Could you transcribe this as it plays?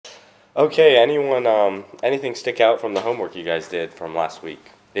Okay, anything stick out from the homework you guys did from last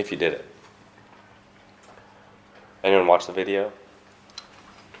week, if you did it? Anyone watch the video?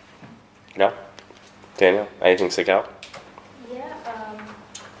 No? Daniel, anything stick out? Yeah, I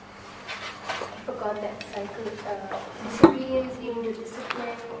forgot that cycle. Disobedience leading to discipline.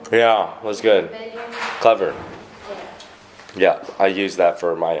 Yeah, it was good. Rebellion. Clever. Yeah. Yeah, I used that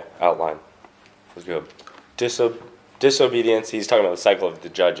for my outline. It was good. Disobedience, he's talking about the cycle of the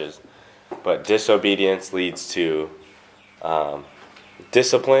judges. But disobedience leads to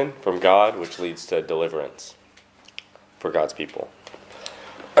discipline from God, which leads to deliverance for God's people.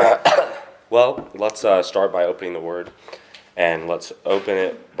 Well, let's start by opening the Word, and let's open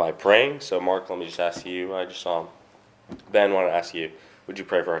it by praying. So, Mark, let me just ask you. I just saw Ben wanted to ask you, would you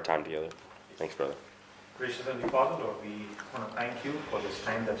pray for our time together? Thanks, brother. Gracious Heavenly Father, Lord, we want to thank you for this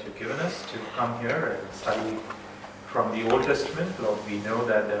time that you've given us to come here and study from the Old Testament. Lord, we know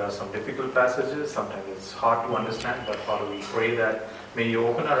that there are some difficult passages. Sometimes it's hard to understand, but Father, we pray that may you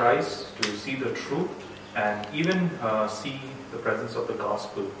open our eyes to see the truth and even see the presence of the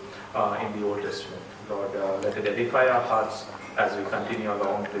gospel in the Old Testament. Lord, let it edify our hearts as we continue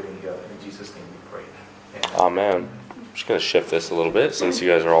along living here. In Jesus' name we pray. Amen. I'm just going to shift this a little bit since you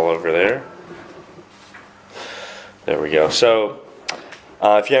guys are all over there. There we go. So,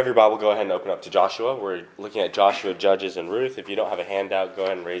 if you have your Bible, go ahead and open up to Joshua. We're looking at Joshua, Judges, and Ruth. If you don't have a handout, go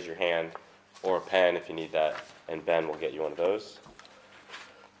ahead and raise your hand or a pen if you need that, and Ben will get you one of those.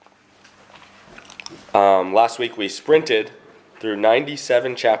 Last week we sprinted through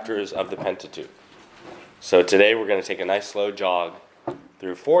 97 chapters of the Pentateuch. So today we're going to take a nice slow jog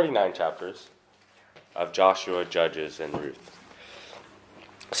through 49 chapters of Joshua, Judges, and Ruth.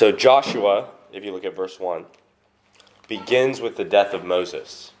 So Joshua, if you look at verse 1, begins with the death of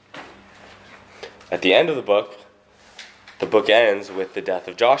Moses. At the end of the book ends with the death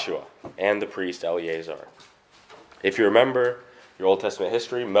of Joshua and the priest Eleazar. If you remember your Old Testament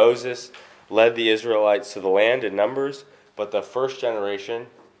history, Moses led the Israelites to the land in Numbers, but the first generation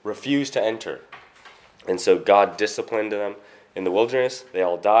refused to enter. And so God disciplined them in the wilderness. They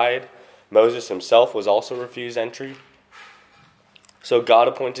all died. Moses himself was also refused entry. So God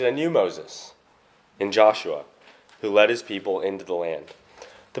appointed a new Moses in Joshua, who led his people into the land.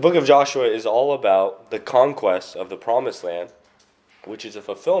 The book of Joshua is all about the conquest of the promised land, which is a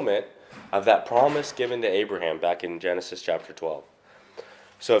fulfillment of that promise given to Abraham back in Genesis chapter 12.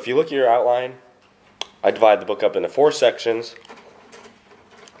 So if you look at your outline, I divide the book up into 4 sections.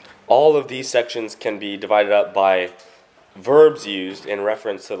 All of these sections can be divided up by verbs used in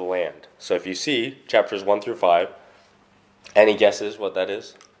reference to the land. So if you see chapters 1 through 5, any guesses what that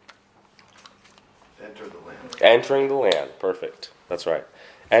is? Enter the land. Entering the land. Perfect. That's right.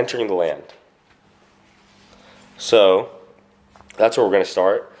 Entering the land. So, that's where we're going to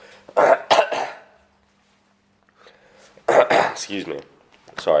start. Excuse me.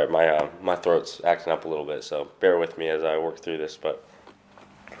 Sorry, my throat's acting up a little bit, so bear with me as I work through this. But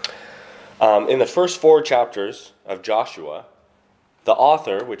in the first 4 chapters of Joshua, the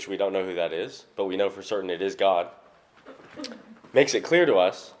author, which we don't know who that is, but we know for certain it is God, makes it clear to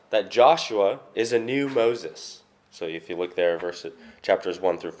us that Joshua is a new Moses. So if you look there, chapters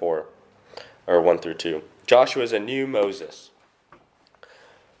 1 through 4, or 1 through 2. Joshua is a new Moses.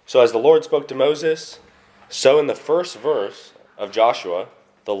 So as the Lord spoke to Moses, so in the first verse of Joshua,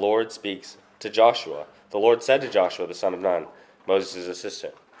 the Lord speaks to Joshua. The Lord said to Joshua, the son of Nun, Moses'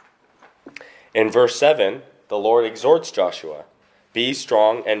 assistant. In verse 7, the Lord exhorts Joshua, be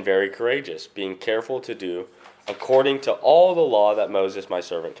strong and very courageous, being careful to do according to all the law that Moses, my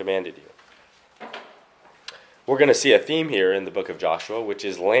servant, commanded you. We're going to see a theme here in the book of Joshua, which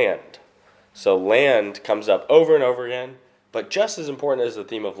is land. So land comes up over and over again, but just as important as the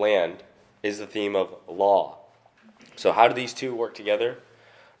theme of land is the theme of law. So how do these two work together?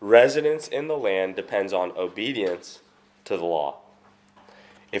 Residence in the land depends on obedience to the law.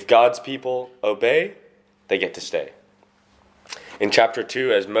 If God's people obey, they get to stay. In chapter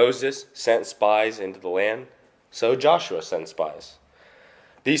 2, as Moses sent spies into the land, so Joshua sent spies.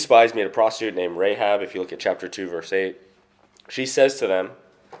 These spies meet a prostitute named Rahab. If you look at chapter 2, verse 8, she says to them,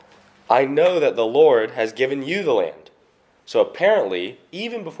 I know that the Lord has given you the land. So apparently,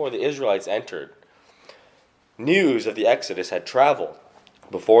 even before the Israelites entered, news of the Exodus had traveled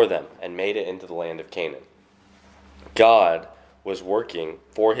before them and made it into the land of Canaan. God was working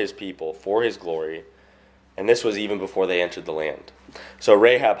for his people, for his glory, and this was even before they entered the land. So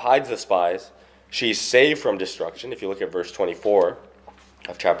Rahab hides the spies. She's saved from destruction. If you look at verse 24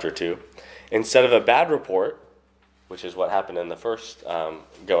 of chapter 2, instead of a bad report, which is what happened in the first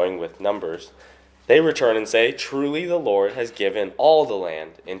going with Numbers, They return and say, "Truly the Lord has given all the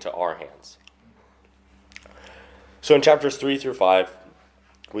land into our hands." So in chapters 3 through 5,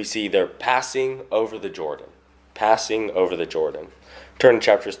 we see they're passing over the Jordan. Passing over the Jordan. Turn to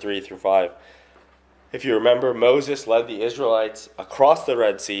chapters 3 through 5. If you remember, Moses led the Israelites across the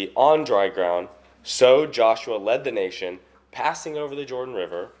Red Sea on dry ground. So Joshua led the nation, passing over the Jordan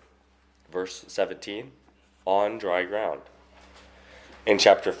River, verse 17, on dry ground. In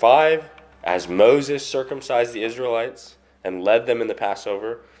chapter 5, as Moses circumcised the Israelites and led them in the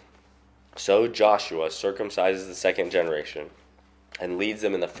Passover, so Joshua circumcises the second generation and leads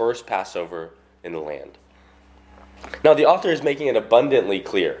them in the first Passover in the land. Now the author is making it abundantly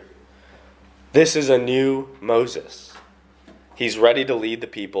clear. This is a new Moses. He's ready to lead the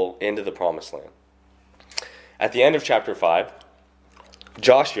people into the promised land. At the end of chapter 5,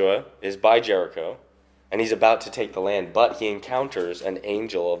 Joshua is by Jericho, and he's about to take the land, but he encounters an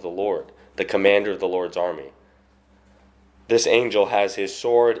angel of the Lord, the commander of the Lord's army. This angel has his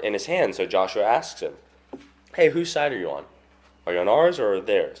sword in his hand, so Joshua asks him, "Hey, whose side are you on? Are you on ours or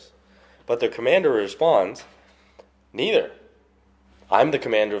theirs?" But the commander responds, "Neither. I'm the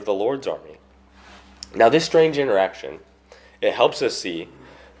commander of the Lord's army." Now this strange interaction, it helps us see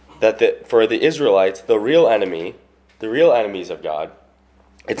that for the Israelites, the real enemies of God,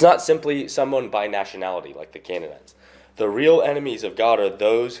 it's not simply someone by nationality like the Canaanites. The real enemies of God are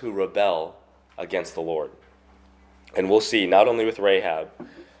those who rebel against the Lord. And we'll see, not only with Rahab,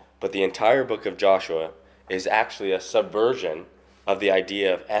 but the entire book of Joshua is actually a subversion of the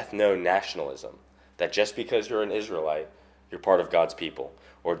idea of ethno-nationalism. That just because you're an Israelite, you're part of God's people.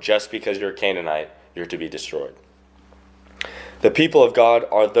 Or just because you're a Canaanite, you're to be destroyed. The people of God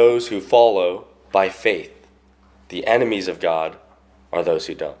are those who follow by faith. The enemies of God are those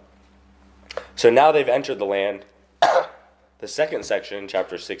who don't. So now they've entered the land. The second section,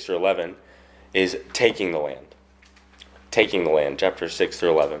 chapter 6 through 11, is taking the land. Taking the land, chapter 6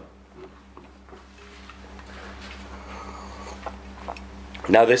 through 11.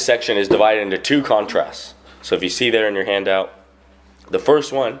 Now this section is divided into two contrasts. So if you see there in your handout, the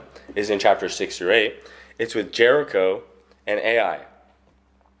first one is in chapter 6 through 8. It's with Jericho and Ai.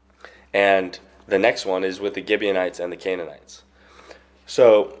 And the next one is with the Gibeonites and the Canaanites.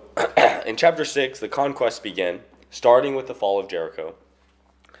 So in chapter 6, the conquests begin, starting with the fall of Jericho.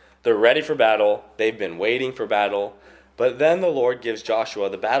 They're ready for battle. They've been waiting for battle. But then the Lord gives Joshua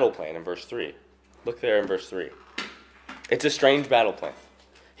the battle plan in verse 3. Look there in verse 3. It's a strange battle plan.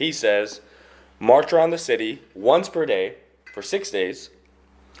 He says, "March around the city once per day for 6 days.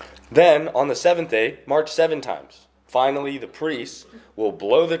 Then on the seventh day, march 7 times. Finally, the priests will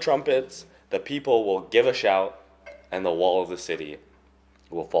blow the trumpets, the people will give a shout, and the wall of the city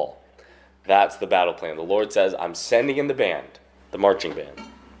will fall." That's the battle plan. The Lord says, "I'm sending in the band, the marching band."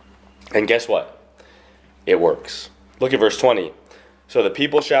 And guess what? It works. Look at verse 20. So the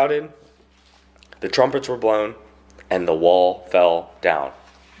people shouted, the trumpets were blown, and the wall fell down.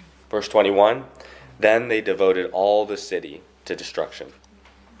 Verse 21, then they devoted all the city to destruction.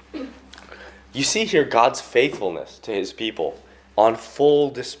 You see here God's faithfulness to his people on full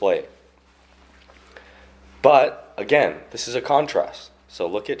display. But, again, this is a contrast. So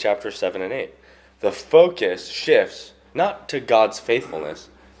look at chapters 7 and 8. The focus shifts not to God's faithfulness,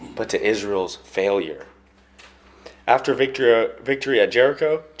 but to Israel's failure. After victory at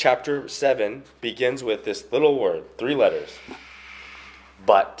Jericho, chapter 7 begins with this little word, 3 letters.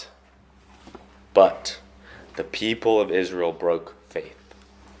 But the people of Israel broke faith.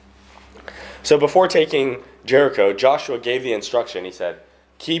 So before taking Jericho, Joshua gave the instruction. He said,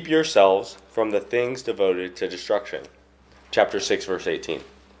 "Keep yourselves from the things devoted to destruction." Chapter 6, verse 18.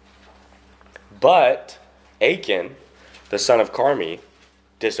 But Achan, the son of Carmi,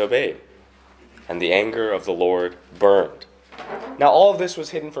 disobeyed, and the anger of the Lord burned. Now all of this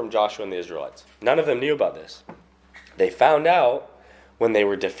was hidden from Joshua and the Israelites. None of them knew about this. They found out when they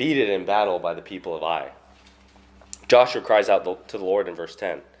were defeated in battle by the people of Ai. Joshua cries out to the Lord in verse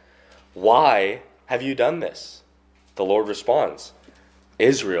 10, "Why have you done this?" The Lord responds,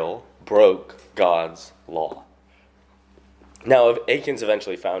 "Israel broke God's law." Now, if Achan's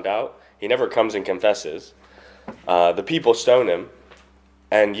eventually found out, he never comes and confesses. The people stone him,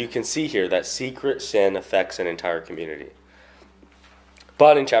 and you can see here that secret sin affects an entire community.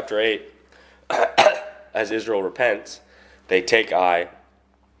 But in chapter 8, as Israel repents, they take Ai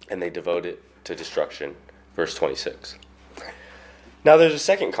and they devote it to destruction. Verse 26. Now there's a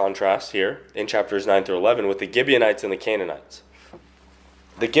second contrast here in chapters 9 through 11 with the Gibeonites and the Canaanites.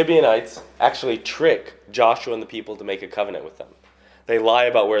 The Gibeonites actually trick Joshua and the people to make a covenant with them. They lie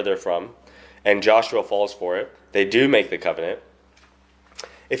about where they're from, and Joshua falls for it. They do make the covenant.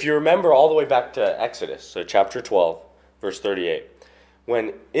 If you remember all the way back to Exodus, so chapter 12, verse 38,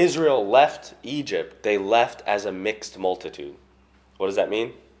 when Israel left Egypt, they left as a mixed multitude. What does that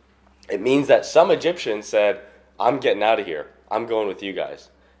mean? It means that some Egyptians said, I'm getting out of here. I'm going with you guys.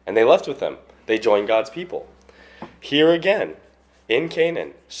 And they left with them. They joined God's people. Here again, in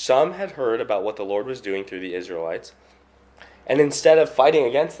Canaan, some had heard about what the Lord was doing through the Israelites, and instead of fighting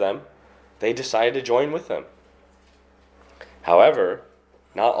against them, they decided to join with them. However,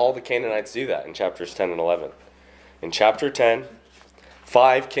 not all the Canaanites do that in chapters 10 and 11. In chapter 10,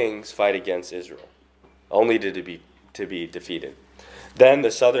 5 kings fight against Israel, only to be defeated. Then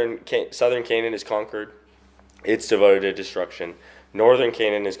the southern Canaan is conquered. It's devoted to destruction. Northern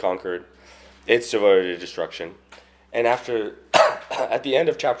Canaan is conquered. It's devoted to destruction. And after, at the end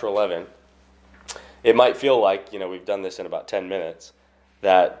of chapter 11, it might feel like, we've done this in about 10 minutes,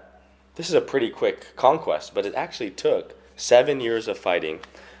 that this is a pretty quick conquest, but it actually took 7 years of fighting.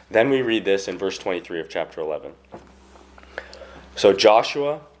 Then we read this in verse 23 of chapter 11. So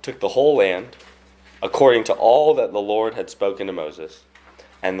Joshua took the whole land, according to all that the Lord had spoken to Moses,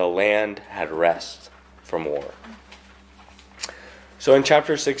 and the land had rest from war. So in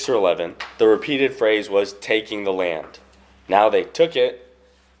chapter 6 or 11, the repeated phrase was taking the land. Now they took it.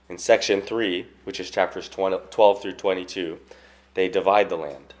 In section 3, which is chapters 12 through 22, they divide the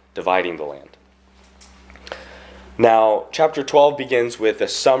land, dividing the land. Now, chapter 12 begins with a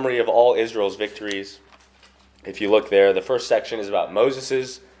summary of all Israel's victories. If you look there, the first section is about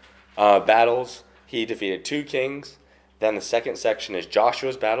Moses' battles. He defeated 2 kings. Then the second section is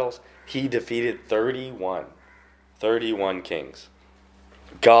Joshua's battles. He defeated 31 kings.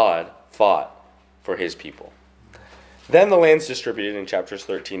 God fought for his people. Then the land's distributed in chapters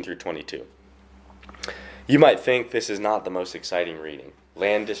 13 through 22. You might think this is not the most exciting reading.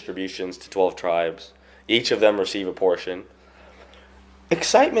 Land distributions to 12 tribes. Each of them receive a portion.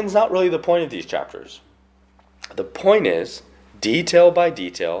 Excitement's not really the point of these chapters. The point is, detail by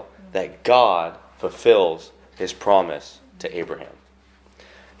detail, that God fulfills his promise to Abraham.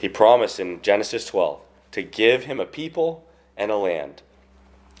 He promised in Genesis 12 to give him a people and a land.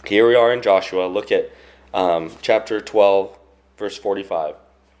 Here we are in Joshua. Look at chapter 12, verse 45.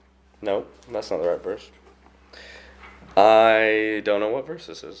 No, that's not the right verse. I don't know what verse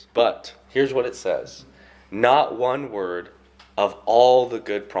this is, but here's what it says. Not one word of all the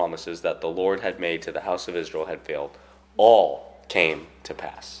good promises that the Lord had made to the house of Israel had failed. All came to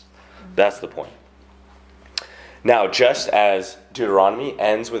pass. That's the point. Now, just as Deuteronomy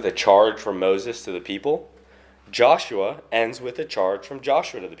ends with a charge from Moses to the people, Joshua ends with a charge from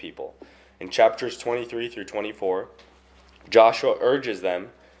Joshua to the people. In chapters 23 through 24, Joshua urges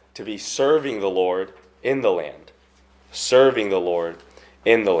them to be serving the Lord in the land. Serving the Lord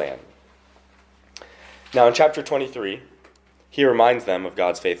in the land. Now in chapter 23, he reminds them of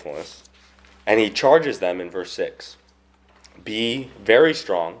God's faithfulness, and he charges them in verse 6. Be very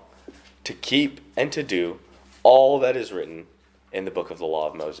strong to keep and to do all that is written in the book of the law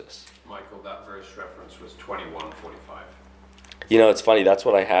of Moses. Michael, that verse reference was 21:45. It's funny, that's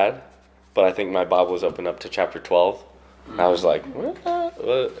what I had, but I think my Bible was open up to chapter 12. I was like, what?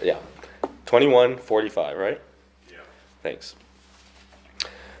 Yeah. 21:45, right? Yeah. Thanks.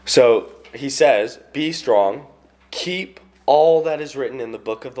 So he says, be strong, keep all that is written in the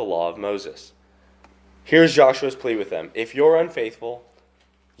book of the law of Moses. Here's Joshua's plea with them. If you're unfaithful,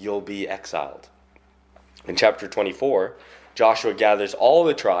 you'll be exiled. In chapter 24, Joshua gathers all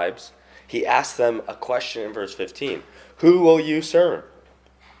the tribes. He asks them a question in verse 15. Who will you serve?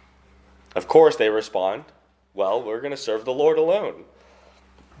 Of course, they respond, well, we're going to serve the Lord alone.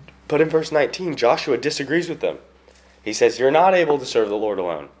 But in verse 19, Joshua disagrees with them. He says, you're not able to serve the Lord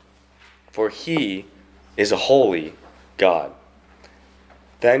alone, for he is a holy God.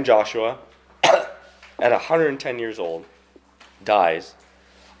 Then Joshua, at 110 years old, dies,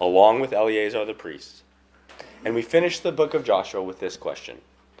 along with Eleazar the priest. And we finish the book of Joshua with this question.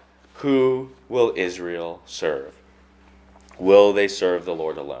 Who will Israel serve? Will they serve the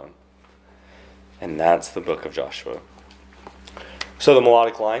Lord alone? And that's the book of Joshua. So the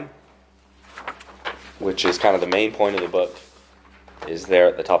melodic line, which is kind of the main point of the book, is there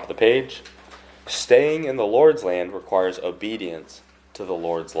at the top of the page. Staying in the Lord's land requires obedience to the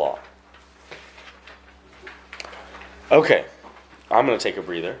Lord's law. Okay, I'm going to take a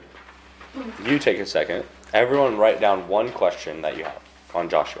breather. You take a second. Everyone write down one question that you have on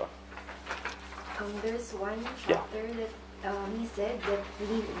Joshua. There's one chapter that he said that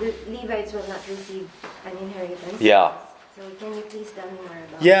the Levites will not receive an inheritance. Yeah. So can you please tell me more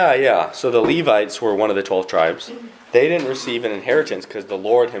about Yeah. So the Levites were one of the 12 tribes. They didn't receive an inheritance because the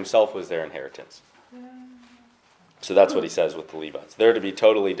Lord himself was their inheritance. So that's what he says with the Levites. They're to be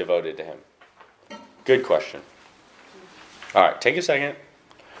totally devoted to him. Good question. All right, take a second.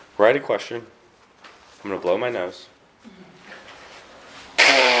 Write a question. I'm going to blow my nose.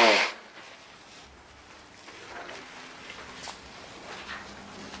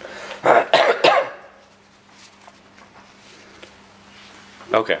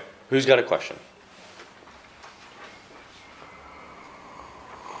 Okay, who's got a question?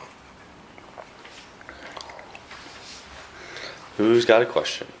 Who's got a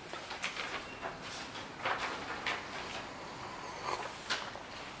question?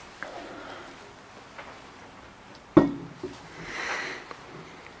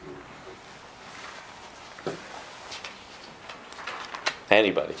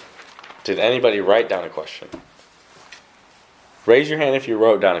 Anybody? Did anybody write down a question? Raise your hand if you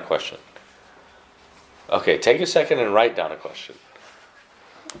wrote down a question. Okay, take a second and write down a question.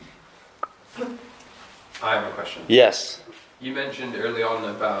 I have a question. Yes. You mentioned early on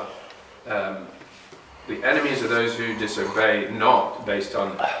about the enemies are those who disobey, not based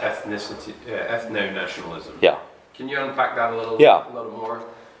on ethnicity, ethno-nationalism. Yeah. Can you unpack that a little more?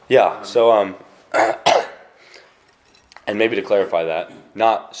 Yeah. So, and maybe to clarify that,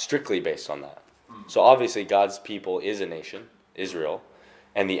 not strictly based on that. So obviously God's people is a nation, Israel,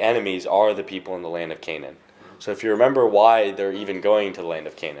 and the enemies are the people in the land of Canaan. So if you remember why they're even going to the land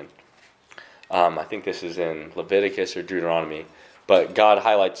of Canaan, I think this is in Leviticus or Deuteronomy, but God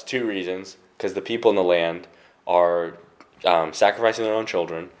highlights two reasons, because the people in the land are sacrificing their own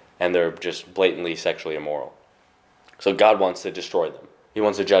children, and they're just blatantly sexually immoral. So God wants to destroy them. He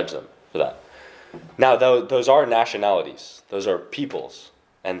wants to judge them for that. Now, those are nationalities. Those are peoples.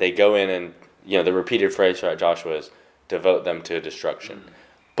 And they go in and, the repeated phrase throughout Joshua is, devote them to destruction.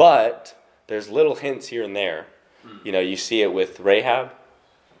 But there's little hints here and there. You see it with Rahab,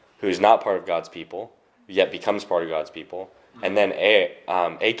 who's not part of God's people, yet becomes part of God's people. And then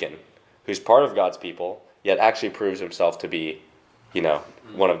Achan, who's part of God's people, yet actually proves himself to be,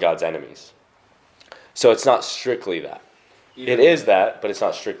 one of God's enemies. So it's not strictly that. It is that, but it's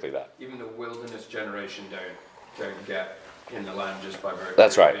not strictly that. Even the wilderness generation don't get in the land just by virtue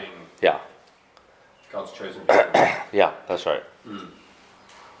That's right. of being Yeah. God's chosen people. Yeah, that's right.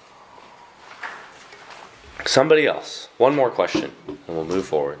 Somebody else. One more question, and we'll move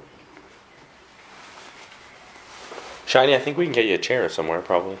forward. Shiny, I think we can get you a chair somewhere,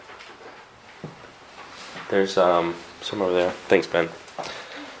 probably. There's some over there. Thanks, Ben.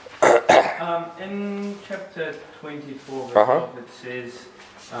 In chapter 24, verse 12, it says,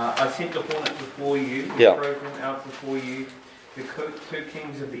 I sent the hornet before you, drove them out before you, the two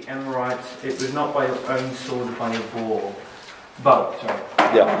kings of the Amorites. It was not by your own sword, but by your bow. Sorry.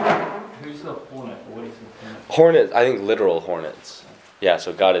 Yeah. Who's the hornet? Or what is the hornet? Hornets, I think literal hornets. Yeah,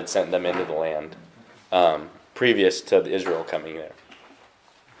 so God had sent them into the land previous to Israel coming there.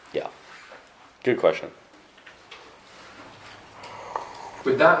 Yeah. Good question.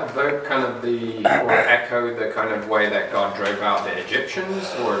 Would that evoke kind of or echo the kind of way that God drove out the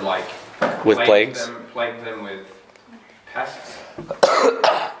Egyptians, or like with plagues? Plagued them with pests?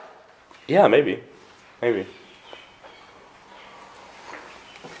 Yeah, maybe.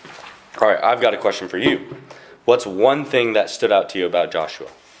 All right, I've got a question for you. What's one thing that stood out to you about Joshua?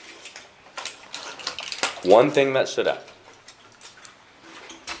 One thing that stood out.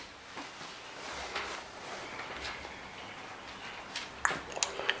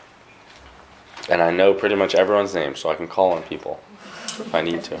 And I know pretty much everyone's name, so I can call on people if I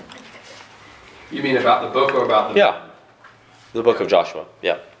need to. You mean about the book or about the Yeah. The book of Joshua.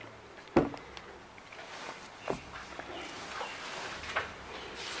 Yeah.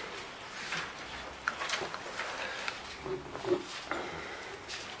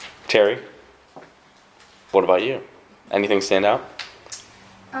 Terry, what about you? Anything stand out?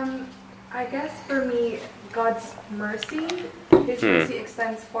 I guess for me, God's mercy, His mercy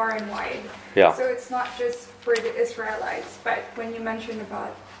extends far and wide. Yeah. So it's not just for the Israelites, but when you mentioned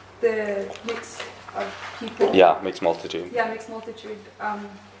about the mix of people. Yeah, mixed multitude. Yeah, mixed multitude.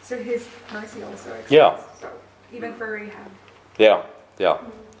 So His mercy also extends. Yeah. So even for Rahab. Yeah.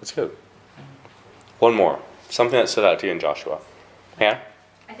 That's good. One more. Something that stood out to you in Joshua. Hannah?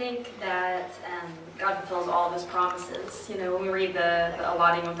 I think that God fulfills all of His promises. When we read the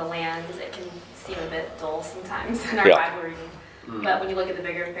allotting of the land, it can seem a bit dull sometimes in our Bible reading. But when you look at the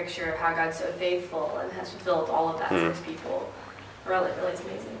bigger picture of how God's so faithful and has fulfilled all of that to His people, really, it's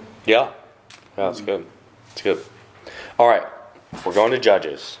amazing. Yeah, that's good. It's good. All right, we're going to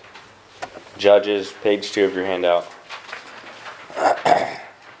Judges. Judges, page 2 of your handout.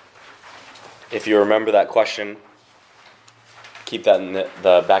 If you remember that question, keep that in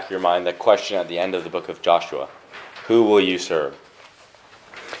the back of your mind, that question at the end of the book of Joshua. Who will you serve?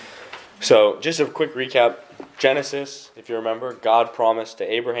 So, just a quick recap. Genesis, if you remember, God promised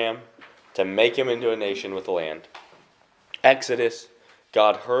to Abraham to make him into a nation with a land. Exodus,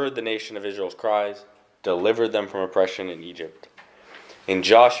 God heard the nation of Israel's cries, delivered them from oppression in Egypt. In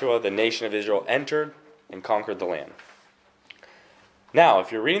Joshua, the nation of Israel entered and conquered the land. Now, if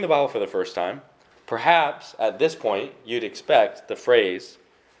you're reading the Bible for the first time, perhaps at this point you'd expect the phrase,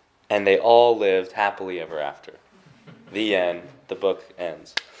 "and they all lived happily ever after." The end, the book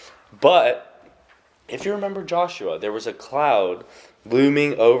ends. But if you remember Joshua, there was a cloud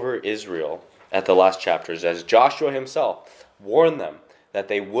looming over Israel at the last chapters as Joshua himself warned them that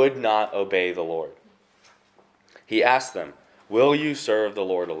they would not obey the Lord. He asked them, "Will you serve the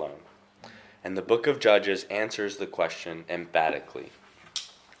Lord alone?" And the book of Judges answers the question emphatically.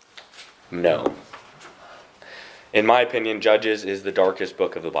 No. In my opinion, Judges is the darkest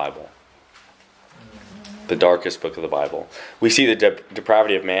book of the Bible. The darkest book of the Bible. We see the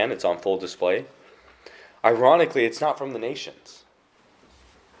depravity of man. It's on full display. Ironically, it's not from the nations.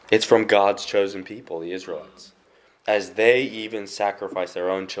 It's from God's chosen people, the Israelites, as they even sacrifice their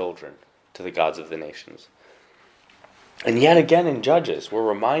own children to the gods of the nations. And yet again in Judges, we're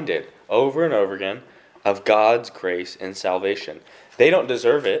reminded over and over again of God's grace and salvation. They don't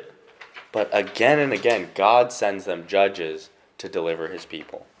deserve it, but again and again, God sends them judges to deliver his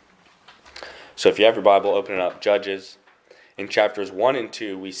people. So if you have your Bible, open it up. Judges. In chapters 1 and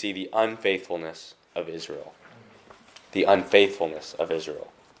 2, we see the unfaithfulness of Israel. The unfaithfulness of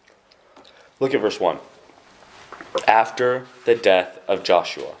Israel. Look at verse 1. After the death of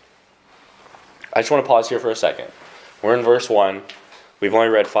Joshua. I just want to pause here for a second. We're in verse 1. We've only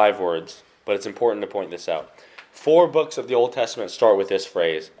read 5 words, but it's important to point this out. 4 books of the Old Testament start with this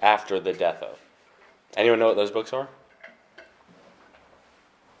phrase, after the death of. Anyone know what those books are?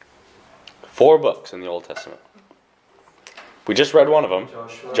 4 books in the Old Testament. We just read one of them.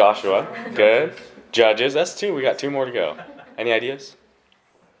 Joshua. Good. Judges. That's 2. We got 2 more to go. Any ideas?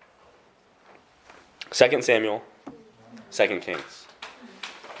 2 Samuel. 2 Kings.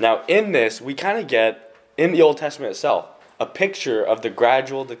 Now in this, we kind of get, in the Old Testament itself, a picture of the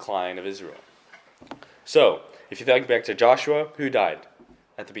gradual decline of Israel. So, if you think back to Joshua, who died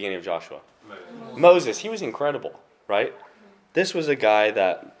at the beginning of Joshua? Moses. He was incredible, right? This was a guy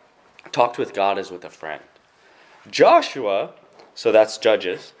that talked with God as with a friend. Joshua, so that's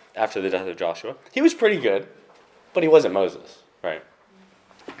Judges, after the death of Joshua, he was pretty good, but he wasn't Moses, right?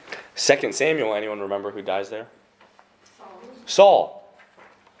 2 Samuel, anyone remember who dies there? Saul.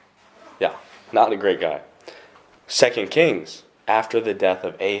 Yeah, not a great guy. 2 Kings, after the death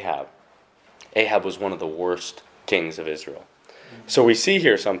of Ahab. Ahab was one of the worst kings of Israel. So we see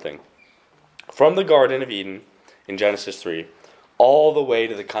here something. From the Garden of Eden in Genesis 3, all the way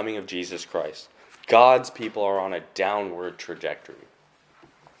to the coming of Jesus Christ, God's people are on a downward trajectory.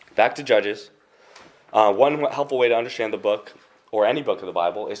 Back to Judges. One helpful way to understand the book, or any book of the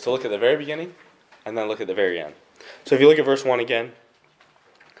Bible, is to look at the very beginning and then look at the very end. So if you look at verse 1 again,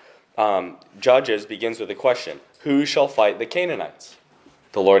 Judges begins with a question. Who shall fight the Canaanites?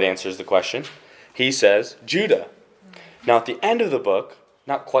 The Lord answers the question. He says, Judah. Now at the end of the book,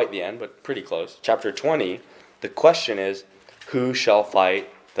 not quite the end, but pretty close, chapter 20, the question is, who shall fight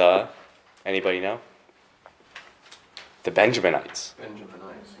the, anybody know? The Benjaminites.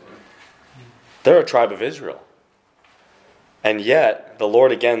 They're a tribe of Israel. And yet, the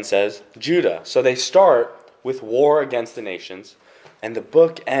Lord again says, Judah. So they start with war against the nations, and the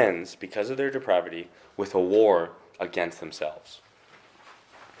book ends, because of their depravity, with a war against themselves.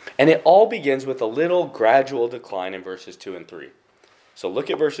 And it all begins with a little gradual decline in verses 2 and 3. So look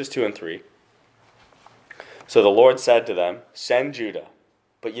at verses 2 and 3. So the Lord said to them, send Judah.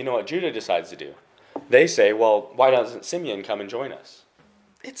 But you know what Judah decides to do? They say, well, why doesn't Simeon come and join us?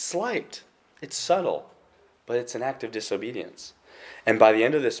 It's slight. It's subtle. But it's an act of disobedience. And by the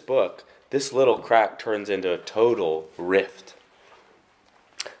end of this book, this little crack turns into a total rift.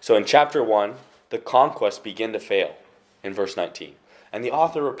 So in chapter 1, the conquests begin to fail in verse 19. And the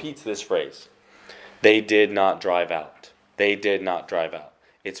author repeats this phrase. They did not drive out. They did not drive out.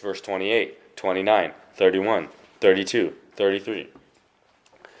 It's verse 28, 29, 31, 32, 33.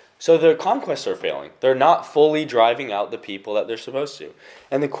 So their conquests are failing. They're not fully driving out the people that they're supposed to.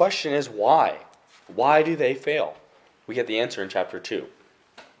 And the question is why? Why do they fail? We get the answer in chapter 2.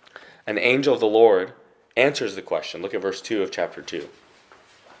 An angel of the Lord answers the question. Look at verse 2 of chapter 2.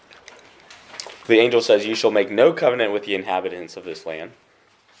 The angel says, you shall make no covenant with the inhabitants of this land.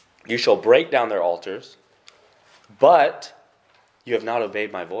 You shall break down their altars, but you have not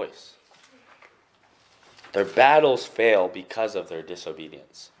obeyed my voice. Their battles fail because of their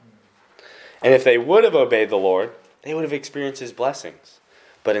disobedience. And if they would have obeyed the Lord, they would have experienced his blessings.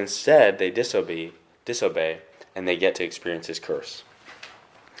 But instead, they disobey, and they get to experience his curse.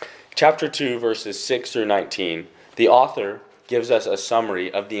 Chapter 2, verses 6 through 19, the author gives us a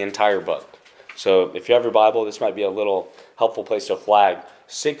summary of the entire book. So if you have your Bible, this might be a little helpful place to flag.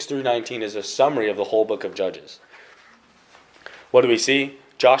 6 through 19 is a summary of the whole book of Judges. What do we see?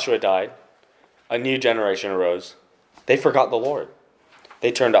 Joshua died. A new generation arose. They forgot the Lord.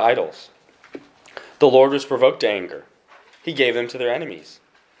 They turned to idols. The Lord was provoked to anger. He gave them to their enemies.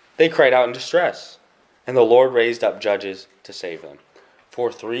 They cried out in distress, and the Lord raised up judges to save them.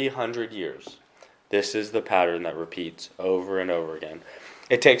 For 300 years, this is the pattern that repeats over and over again.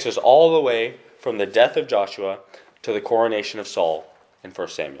 It takes us all the way from the death of Joshua to the coronation of Saul in 1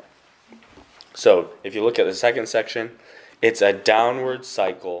 Samuel. So, if you look at the second section, it's a downward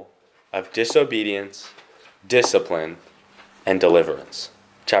cycle of disobedience, discipline, and deliverance.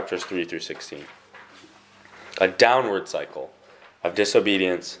 Chapters 3 through 16. A downward cycle of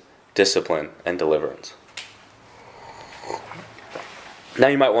disobedience, discipline, and deliverance. Now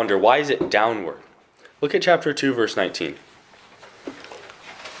you might wonder, why is it downward? Look at chapter 2, verse 19.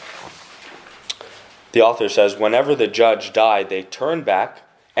 The author says, whenever the judge died, they turned back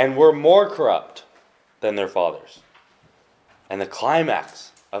and were more corrupt than their fathers. And the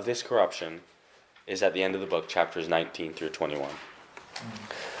climax of this corruption is at the end of the book, chapters 19 through 21.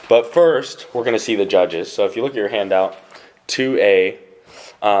 But first, we're going to see the judges. So if you look at your handout, 2a,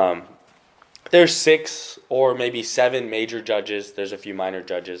 there's 6 or maybe 7 major judges. There's a few minor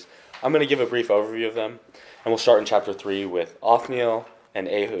judges. I'm going to give a brief overview of them. And we'll start in chapter 3 with Othniel and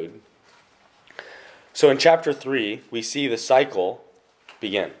Ehud. So in chapter 3, we see the cycle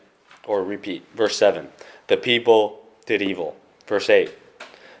begin, or repeat. Verse 7, the people did evil. Verse 8,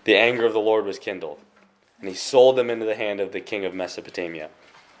 the anger of the Lord was kindled, and he sold them into the hand of the king of Mesopotamia.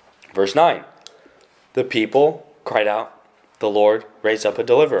 Verse 9, the people cried out, the Lord raised up a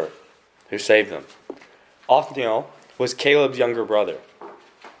deliverer who saved them. Othniel was Caleb's younger brother.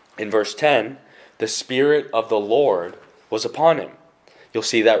 In verse 10, the Spirit of the Lord was upon him. You'll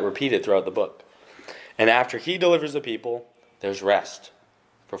see that repeated throughout the book. And after he delivers the people, there's rest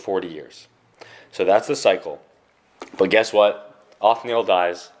for 40 years. So that's the cycle. But guess what? Othniel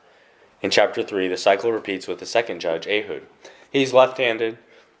dies. In chapter 3, the cycle repeats with the second judge, Ehud. He's left-handed.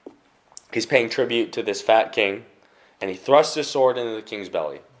 He's paying tribute to this fat king, and he thrusts his sword into the king's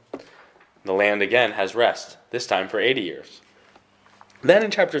belly. The land again has rest, this time for 80 years. Then in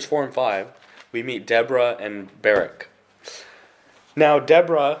chapters 4 and 5, we meet Deborah and Barak. Now,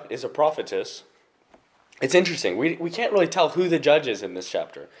 Deborah is a prophetess. It's interesting. We can't really tell who the judge is in this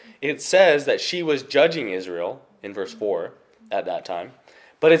chapter. It says that she was judging Israel in verse 4 at that time,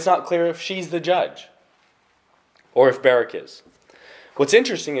 but it's not clear if she's the judge or if Barak is. What's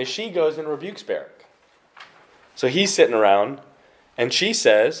interesting is she goes and rebukes Barak. So he's sitting around, and she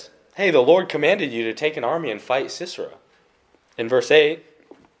says, hey, the Lord commanded you to take an army and fight Sisera. In verse 8,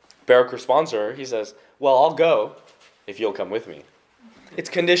 Barak responds to her. He says, well, I'll go if you'll come with me. It's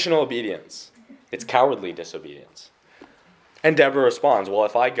conditional obedience. It's cowardly disobedience. And Deborah responds, well,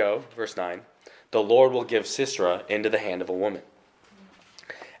 if I go, verse 9, the Lord will give Sisera into the hand of a woman.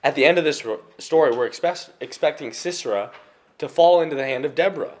 At the end of this story, we're expecting Sisera to fall into the hand of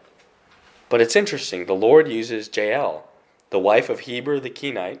Deborah. But it's interesting. The Lord uses Jael, the wife of Heber the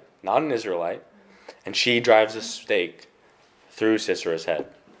Kenite, not an Israelite, and she drives a stake through Sisera's head.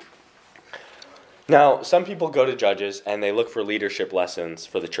 Now, some people go to Judges and they look for leadership lessons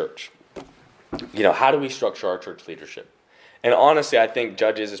for the church. You know, how do we structure our church leadership? And honestly, I think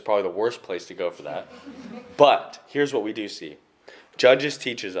Judges is probably the worst place to go for that. But here's what we do see. Judges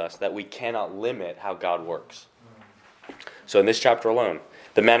teaches us that we cannot limit how God works. So in this chapter alone,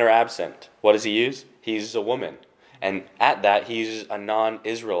 the men are absent. What does he use? He uses a woman. And at that, he uses a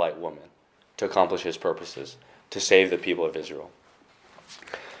non-Israelite woman to accomplish his purposes, to save the people of Israel.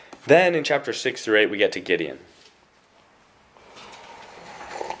 Then in chapter 6 through 8, we get to Gideon.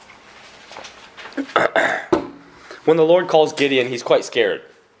 When the Lord calls Gideon, he's quite scared.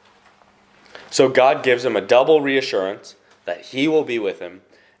 So God gives him a double reassurance that he will be with him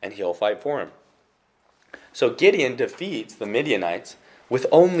and he'll fight for him. So Gideon defeats the Midianites with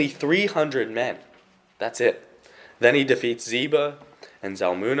only 300 men. That's it. Then he defeats Zebah and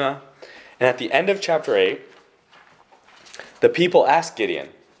Zalmunna. And at the end of chapter 8, the people ask Gideon.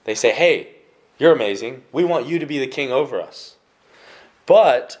 They say, hey, you're amazing. We want you to be the king over us.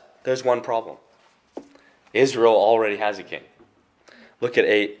 But there's one problem. Israel already has a king. Look at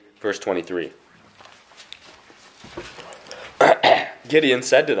 8, verse 23. Gideon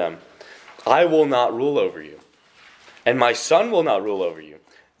said to them, I will not rule over you, and my son will not rule over you.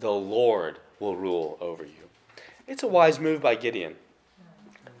 The Lord will rule over you. It's a wise move by Gideon.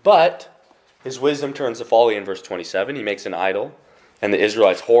 But his wisdom turns to folly in verse 27. He makes an idol, and the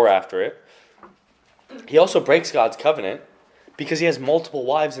Israelites whore after it. He also breaks God's covenant because he has multiple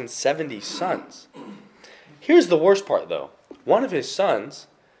wives and 70 sons. Here's the worst part, though. One of his sons,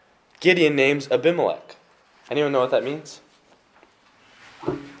 Gideon names Abimelech. Anyone know what that means?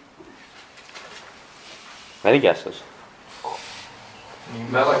 Any guesses?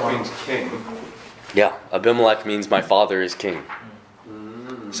 Melech means king. Yeah, Abimelech means my father is king.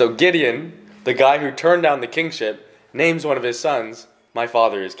 So Gideon, the guy who turned down the kingship, names one of his sons, my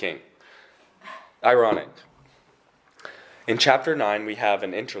father is king. Ironic. In chapter 9, we have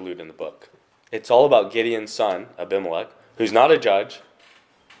an interlude in the book. It's all about Gideon's son, Abimelech, who's not a judge,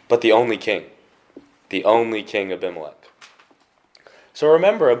 but the only king. The only king, Abimelech. So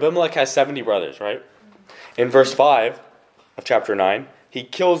remember, Abimelech has 70 brothers, right? In verse 5 of chapter 9, he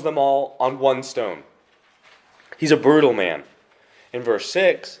kills them all on one stone. He's a brutal man. In verse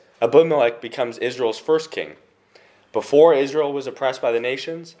 6, Abimelech becomes Israel's first king. Before Israel was oppressed by the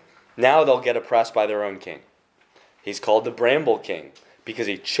nations, now they'll get oppressed by their own king. He's called the Bramble King because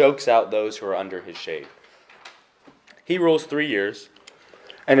he chokes out those who are under his shade. He rules 3 years.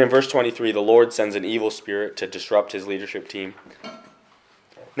 And in verse 23, the Lord sends an evil spirit to disrupt his leadership team.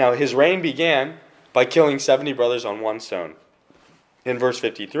 Now, his reign began by killing 70 brothers on one stone. In verse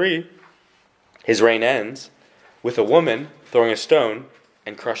 53, his reign ends with a woman throwing a stone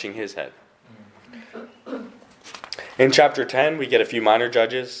and crushing his head. In chapter 10, we get a few minor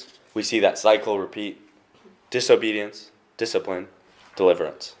judges. We see that cycle repeat. Disobedience, discipline,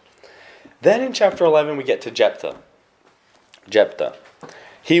 deliverance. Then in chapter 11, we get to Jephthah. Jephthah.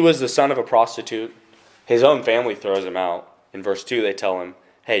 He was the son of a prostitute. His own family throws him out. In verse 2, they tell him,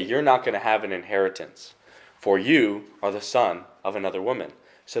 hey, you're not going to have an inheritance, for you are the son of another woman.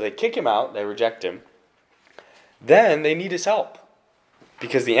 So they kick him out. They reject him. Then they need his help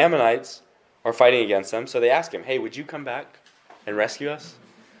because the Ammonites are fighting against them. So they ask him, hey, would you come back and rescue us?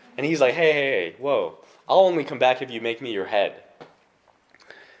 And he's like, hey, whoa. I'll only come back if you make me your head.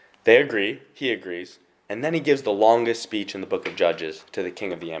 They agree. He agrees. And then he gives the longest speech in the book of Judges to the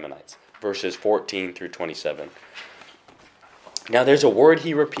king of the Ammonites, verses 14 through 27. Now there's a word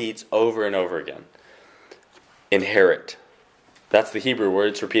he repeats over and over again. Inherit. That's the Hebrew word.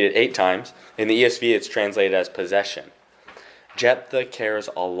 It's repeated 8 times. In the ESV, it's translated as possession. Jephthah cares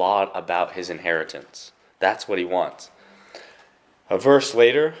a lot about his inheritance. That's what he wants. A verse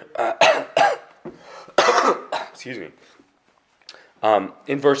later, excuse me,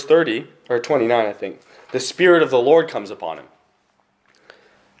 in verse 30, or 29, I think, the Spirit of the Lord comes upon him.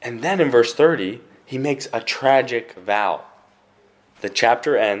 And then in verse 30, he makes a tragic vow. The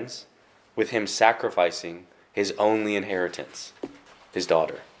chapter ends with him sacrificing his only inheritance, his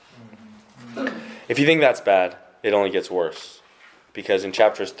daughter. If you think that's bad, it only gets worse. Because in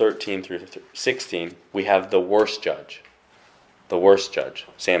chapters 13 through 16, we have the worst judge,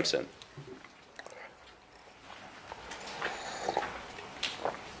 Samson.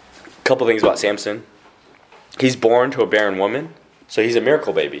 A couple things about Samson. He's born to a barren woman, so he's a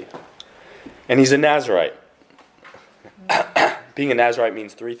miracle baby. And he's a Nazirite. Being a Nazirite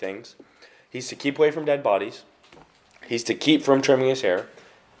means 3 things. He's to keep away from dead bodies, he's to keep from trimming his hair,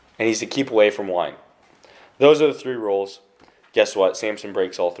 and he's to keep away from wine. Those are the 3 rules. Guess what? Samson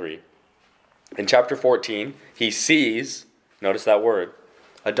breaks all 3. In chapter 14, he sees, notice that word,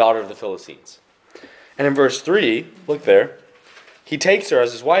 a daughter of the Philistines. And in verse 3, look there, he takes her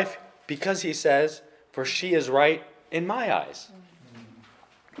as his wife because he says, for she is right in my eyes.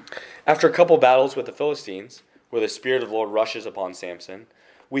 After a couple battles with the Philistines, where the Spirit of the Lord rushes upon Samson,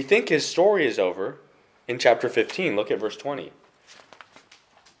 we think his story is over in chapter 15. Look at verse 20.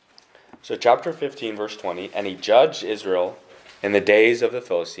 So chapter 15, verse 20, and he judged Israel in the days of the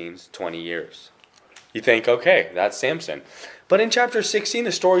Philistines 20 years. You think, okay, that's Samson. But in chapter 16,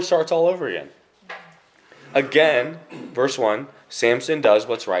 the story starts all over again. Again, verse 1, Samson does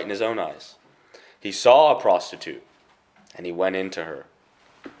what's right in his own eyes. He saw a prostitute, and he went into her.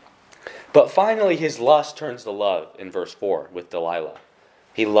 But finally, his lust turns to love in verse 4 with Delilah.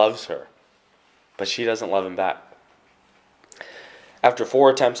 He loves her, but she doesn't love him back. After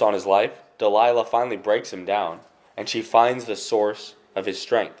 4 attempts on his life, Delilah finally breaks him down, and she finds the source of his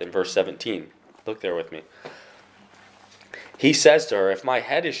strength in verse 17. Look there with me. He says to her, if my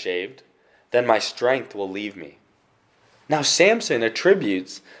head is shaved, then my strength will leave me. Now Samson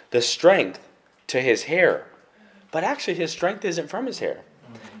attributes the strength to his hair, but actually his strength isn't from his hair.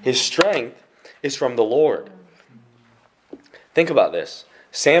 His strength is from the Lord. Think about this.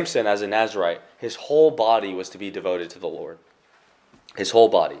 Samson, as a Nazirite, his whole body was to be devoted to the Lord. His whole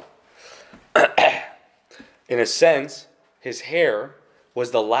body. In a sense, his hair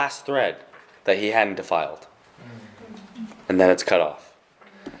was the last thread that he hadn't defiled. And then it's cut off.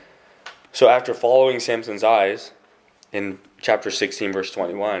 So after following Samson's eyes, in chapter 16, verse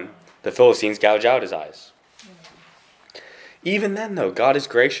 21, the Philistines gouge out his eyes. Even then, though, God is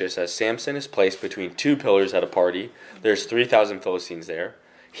gracious as Samson is placed between two pillars at a party. There's 3,000 Philistines there.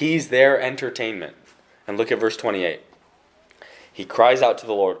 He's their entertainment. And look at verse 28. He cries out to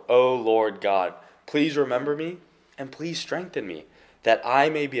the Lord, "O Lord God, please remember me and please strengthen me, that I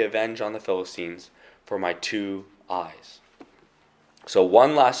may be avenged on the Philistines for my 2 eyes." So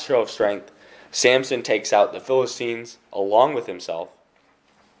one last show of strength. Samson takes out the Philistines along with himself.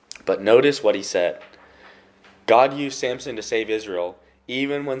 But notice what he said. God used Samson to save Israel,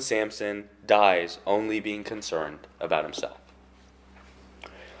 even when Samson dies only being concerned about himself.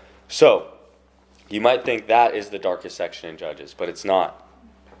 So, you might think that is the darkest section in Judges, but it's not.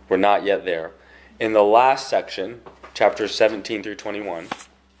 We're not yet there. In the last section, chapters 17 through 21,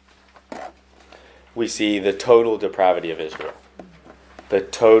 we see the total depravity of Israel. The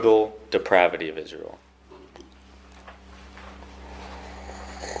total depravity of Israel.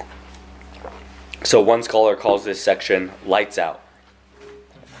 So one scholar calls this section lights out.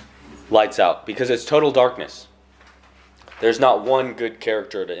 Lights out, because it's total darkness. There's not one good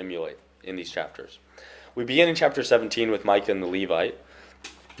character to emulate in these chapters. We begin in chapter 17 with Micah and the Levite.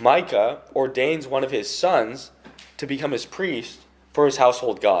 Micah ordains one of his sons to become his priest for his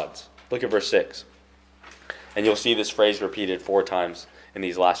household gods. Look at verse 6. And you'll see this phrase repeated 4 times in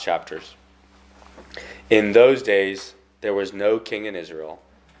these last chapters. In those days, there was no king in Israel.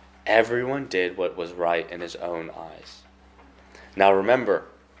 Everyone did what was right in his own eyes. Now remember,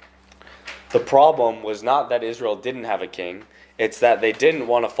 the problem was not that Israel didn't have a king. It's that they didn't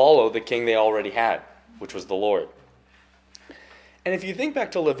want to follow the king they already had, which was the Lord. And if you think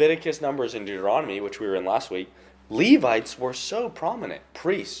back to Leviticus, Numbers, and Deuteronomy, which we were in last week, Levites were so prominent.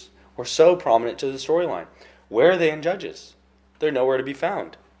 Priests were so prominent to the storyline. Where are they in Judges? They're nowhere to be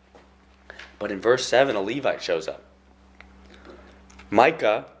found. But in verse 7, a Levite shows up.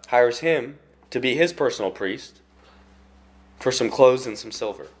 Micah hires him to be his personal priest for some clothes and some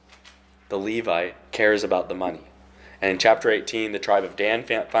silver. The Levite cares about the money. And in chapter 18, the tribe of Dan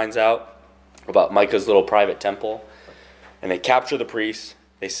finds out about Micah's little private temple. And they capture the priest.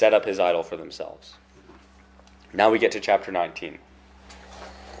 They set up his idol for themselves. Now we get to chapter 19.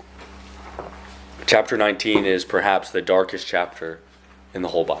 Chapter 19 is perhaps the darkest chapter in the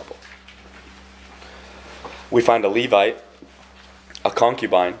whole Bible. We find a Levite, a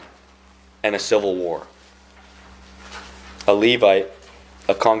concubine, and a civil war. A Levite,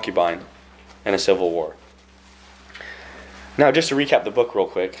 a concubine, and a civil war. Now, just to recap the book real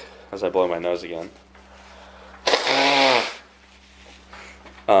quick, as I blow my nose again.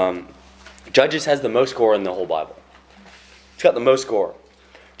 Judges has the most gore in the whole Bible. It's got the most gore.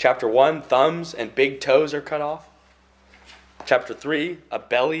 Chapter 1, thumbs and big toes are cut off. Chapter 3, a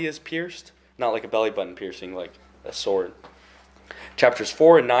belly is pierced. Not like a belly button piercing, like a sword. Chapters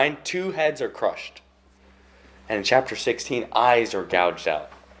 4 and 9, 2 heads are crushed. And in chapter 16, eyes are gouged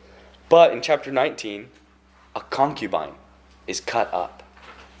out. But in chapter 19, a concubine is cut up.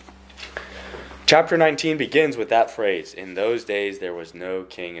 Chapter 19 begins with that phrase, "In those days there was no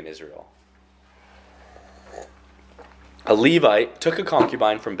king in Israel." A Levite took a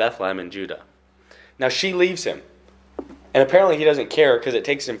concubine from Bethlehem in Judah. Now she leaves him. And apparently he doesn't care because it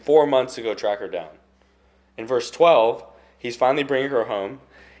takes him 4 months to go track her down. In verse 12, he's finally bringing her home.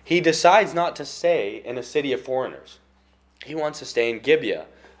 He decides not to stay in a city of foreigners. He wants to stay in Gibeah,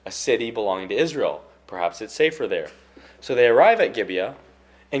 a city belonging to Israel. Perhaps it's safer there. So they arrive at Gibeah,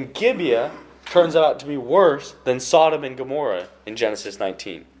 and Gibeah turns out to be worse than Sodom and Gomorrah in Genesis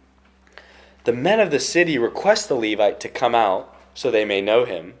 19. The men of the city request the Levite to come out so they may know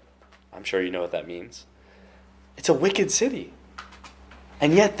him. I'm sure you know what that means. It's a wicked city.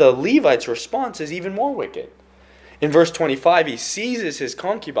 And yet the Levite's response is even more wicked. In verse 25, he seizes his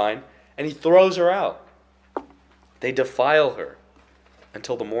concubine and he throws her out. They defile her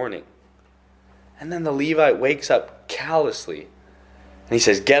until the morning. And then the Levite wakes up callously and he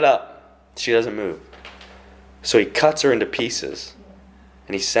says, "Get up." She doesn't move. So he cuts her into pieces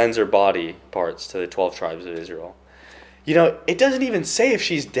and he sends her body parts to the 12 tribes of Israel. You know, it doesn't even say if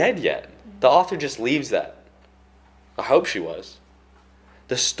she's dead yet. The author just leaves that. I hope she was.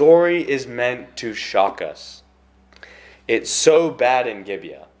 The story is meant to shock us. It's so bad in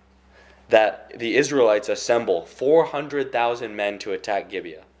Gibeah that the Israelites assemble 400,000 men to attack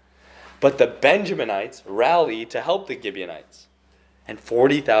Gibeah. But the Benjaminites rally to help the Gibeonites, and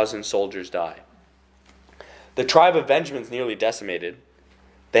 40,000 soldiers die. The tribe of Benjamin's nearly decimated.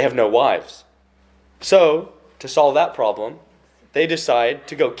 They have no wives. So to solve that problem, they decide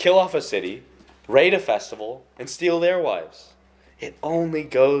to go kill off a city, raid a festival, and steal their wives. It only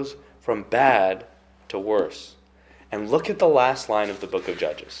goes from bad to worse. And look at the last line of the book of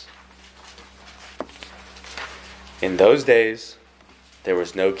Judges. In those days, there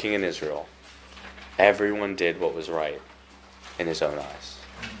was no king in Israel. Everyone did what was right in his own eyes.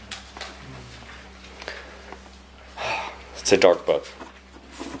 It's a dark book.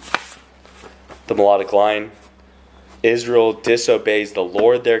 The melodic line, Israel disobeys the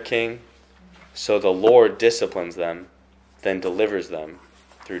Lord their king, so the Lord disciplines them, then delivers them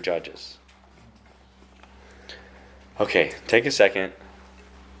through judges. Okay, take a second,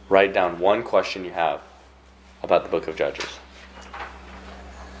 write down one question you have about the book of Judges.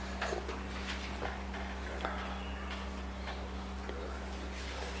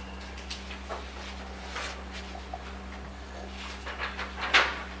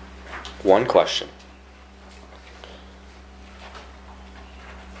 One question.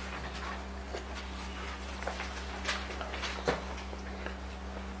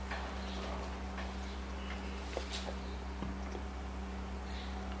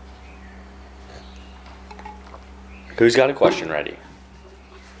 Who's got a question ready?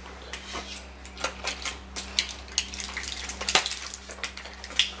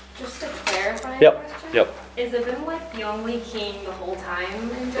 Just to clarify Yep, the question. yep. Is Abimelech the only king the whole time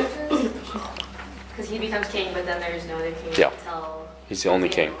in Judges? Because he becomes king, but then there's no other king Yeah. until He's the only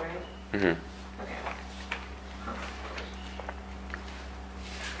king. right? Mm-hmm. Okay.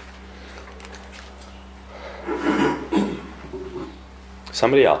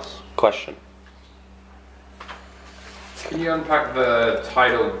 Somebody else. Question. Can you unpack the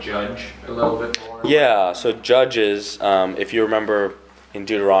title judge a little bit more? Yeah, so judges, if you remember in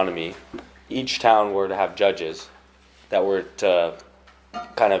Deuteronomy, each town were to have judges that were to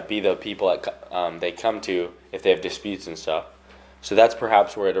kind of be the people that they come to if they have disputes and stuff. So that's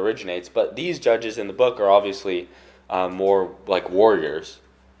perhaps where it originates. But these judges in the book are obviously more like warriors.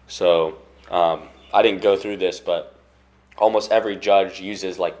 So I didn't go through this, but almost every judge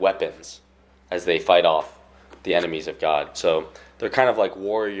uses like weapons as they fight off the enemies of God. So they're kind of like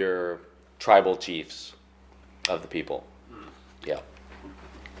warrior tribal chiefs of the people. Yeah.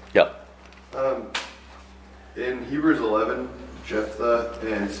 Yep. In Hebrews 11, Jephthah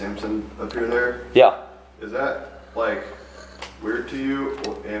and Samson appear there. Yeah. Is that like weird to you,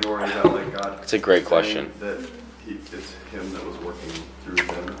 or is that like God? It's a great question. That it's him that was working through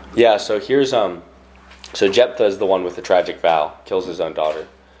them. Yeah. So here's so Jephthah is the one with the tragic vow, kills his own daughter,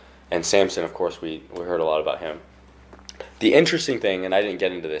 and Samson, of course, we heard a lot about him. The interesting thing, and I didn't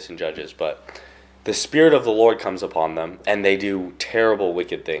get into this in Judges, but the Spirit of the Lord comes upon them, and they do terrible,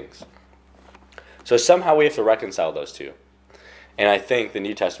 wicked things. So somehow we have to reconcile those two. And I think the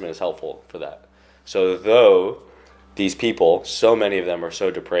New Testament is helpful for that. So though these people, so many of them are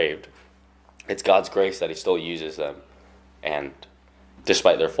so depraved, it's God's grace that he still uses them, and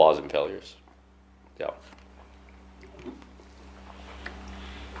despite their flaws and failures. Yeah.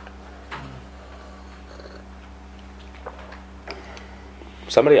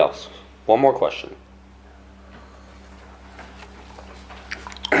 Somebody else. One more question.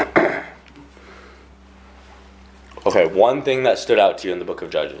 Okay, one thing that stood out to you in the book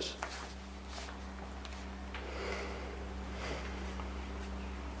of Judges.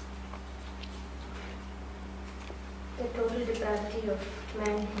 The total depravity of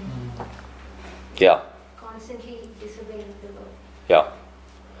man, Yeah, constantly disobeying the Lord. yeah.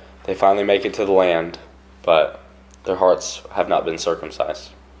 They finally make it to the land, but their hearts have not been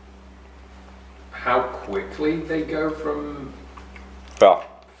circumcised. How quickly they go from Yeah.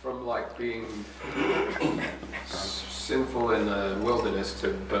 like being sinful in the wilderness to,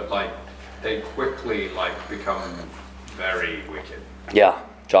 but like they quickly like become very wicked. Yeah,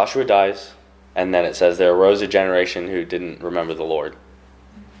 Joshua dies, and then it says there arose a generation who didn't remember the Lord.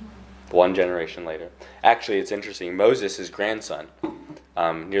 One generation later. Actually, it's interesting. Moses, his grandson,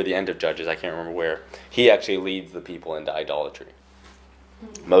 near the end of Judges, I can't remember where, he actually leads the people into idolatry.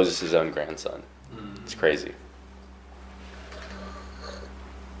 Moses' own grandson. It's crazy.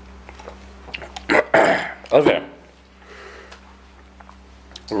 Okay.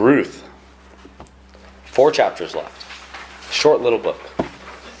 Ruth. 4 chapters left. Short little book.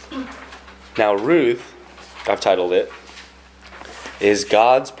 Now Ruth, I've titled it, is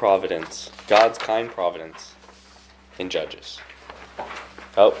God's providence, God's kind providence in Judges.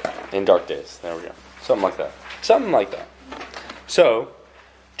 Oh, in dark days. There we go. Something like that. Something like that. So,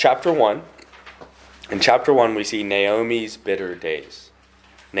 chapter 1. In chapter 1 we see Naomi's bitter days.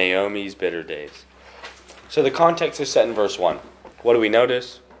 Naomi's bitter days. So the context is set in verse 1. What do we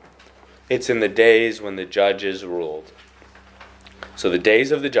notice? It's in the days when the judges ruled. So the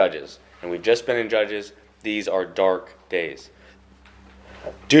days of the judges, and we've just been in Judges, these are dark days.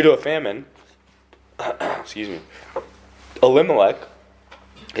 Due to a famine, excuse me, Elimelech,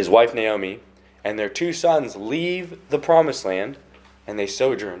 his wife Naomi, and their 2 sons leave the promised land, and they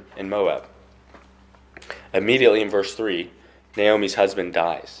sojourn in Moab. Immediately in verse 3, Naomi's husband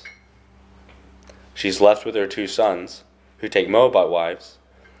dies. She's left with her 2 sons, who take Moabite wives,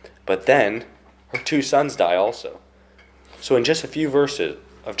 but then her 2 sons die also. So in just a few verses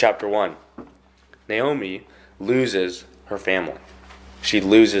of chapter 1, Naomi loses her family. She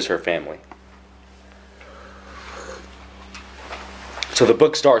loses her family. So the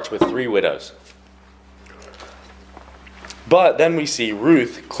book starts with 3 widows. But then we see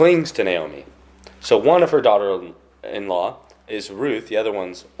Ruth clings to Naomi. So one of her daughter-in-law is Ruth, the other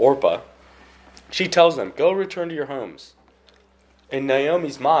one's Orpah. She tells them, go return to your homes. In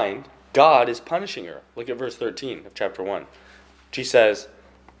Naomi's mind, God is punishing her. Look at verse 13 of chapter 1. She says,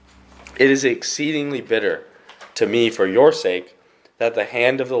 it is exceedingly bitter to me for your sake that the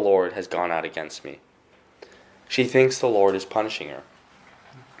hand of the Lord has gone out against me. She thinks the Lord is punishing her.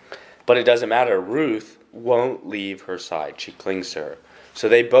 But it doesn't matter. Ruth won't leave her side. She clings to her. So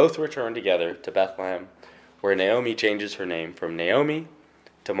they both return together to Bethlehem, where Naomi changes her name from Naomi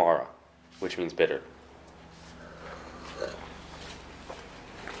to Mara, which means bitter.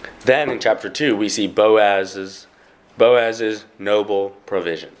 Then in chapter 2, we see Boaz's noble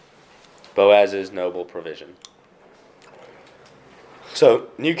provision. Boaz's noble provision. So,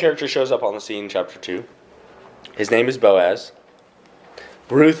 new character shows up on the scene in chapter 2. His name is Boaz.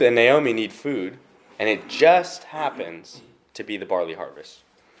 Ruth and Naomi need food, and it just happens to be the barley harvest.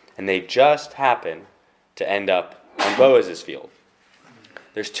 And they just happen to end up on Boaz's field.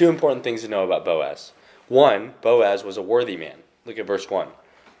 There's 2 important things to know about Boaz. 1, Boaz was a worthy man. Look at verse 1.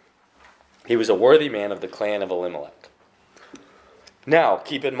 He was a worthy man of the clan of Elimelech. Now,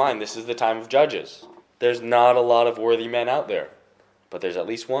 keep in mind, this is the time of Judges. There's not a lot of worthy men out there, but there's at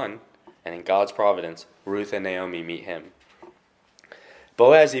least one, and in God's providence, Ruth and Naomi meet him.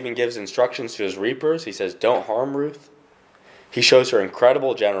 Boaz even gives instructions to his reapers. He says, don't harm Ruth. He shows her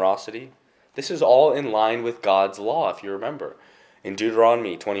incredible generosity. This is all in line with God's law, if you remember. In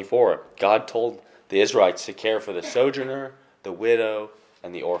Deuteronomy 24, God told the Israelites to care for the sojourner, the widow,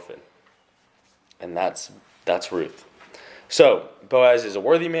 and the orphan. And that's Ruth. So, Boaz is a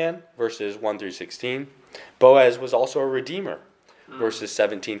worthy man, verses 1 through 16. Boaz was also a redeemer, verses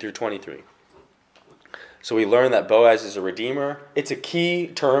 17 through 23. So we learn that Boaz is a redeemer. It's a key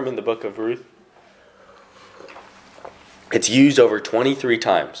term in the book of Ruth. It's used over 23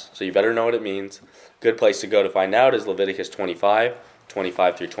 times, so you better know what it means. Good place to go to find out is Leviticus 25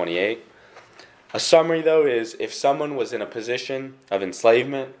 through 28. A summary, though, is if someone was in a position of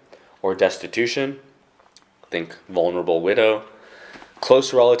enslavement or destitution, think vulnerable widow,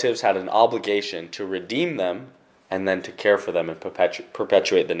 close relatives had an obligation to redeem them and then to care for them and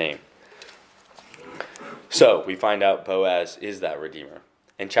perpetuate the name. So we find out Boaz is that redeemer.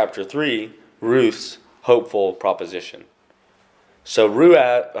 In chapter 3, Ruth's hopeful proposition. So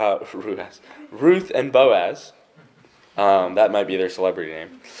Ruth and Boaz, that might be their celebrity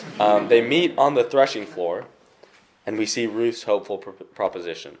name, they meet on the threshing floor, and we see Ruth's hopeful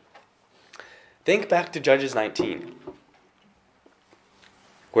proposition. Think back to Judges 19,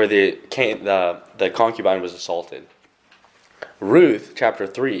 where the concubine was assaulted. Ruth, chapter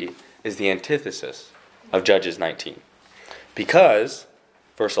 3, is the antithesis of Judges 19. Because,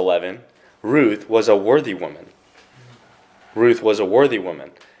 verse 11, Ruth was a worthy woman. Ruth was a worthy woman.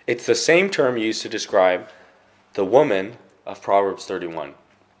 It's the same term used to describe the woman of Proverbs 31.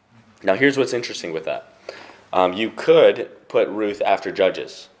 Now here's what's interesting with that. You could put Ruth after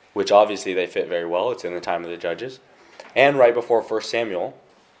Judges, which obviously they fit very well. It's in the time of the Judges. And right before 1 Samuel,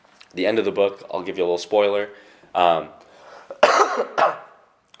 the end of the book, I'll give you a little spoiler.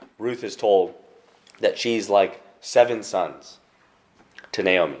 Ruth is told that she's like 7 sons to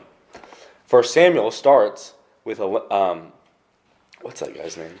Naomi. 1 Samuel starts with what's that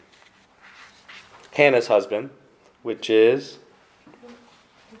guy's name? Hannah's husband, which is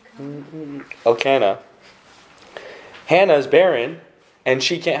Elkanah. Hannah is barren, and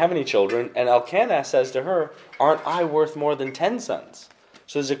she can't have any children, and Elkanah says to her, aren't I worth more than 10 sons?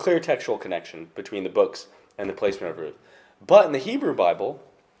 So there's a clear textual connection between the books and the placement of Ruth. But in the Hebrew Bible,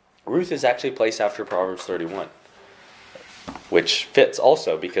 Ruth is actually placed after Proverbs 31, which fits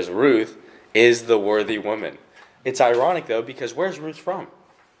also because Ruth is the worthy woman. It's ironic, though, because where's Ruth from?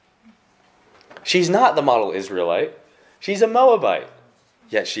 She's not the model Israelite. She's a Moabite.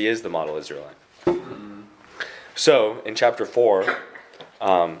 Yet she is the model Israelite. So, in chapter 4,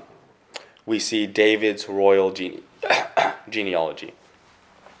 we see David's royal genealogy.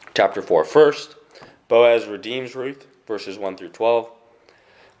 Chapter 4. First, Boaz redeems Ruth, verses 1 through 12.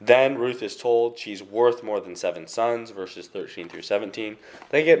 Then Ruth is told she's worth more than 7 sons, verses 13 through 17.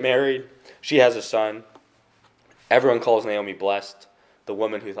 They get married. She has a son. Everyone calls Naomi blessed, the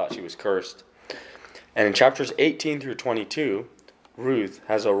woman who thought she was cursed. And in chapters 18 through 22, Ruth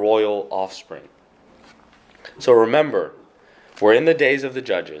has a royal offspring. So remember, we're in the days of the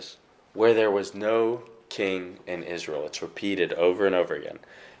judges, where there was no king in Israel. It's repeated over and over again.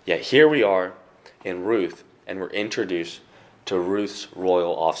 Yet here we are in Ruth, and we're introduced to Ruth's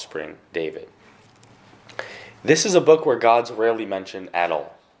royal offspring, David. This is a book where God's rarely mentioned at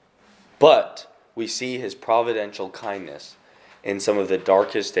all. But we see his providential kindness in some of the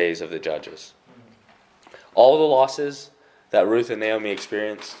darkest days of the judges. All the losses that Ruth and Naomi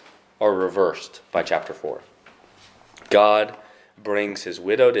experienced are reversed by chapter 4. God brings his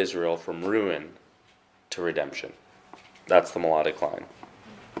widowed Israel from ruin to redemption. That's the melodic line.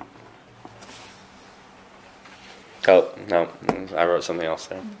 Oh, no, I wrote something else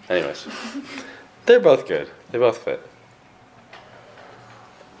there. Anyways, they're both good. They both fit.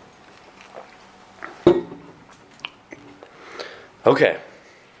 Okay,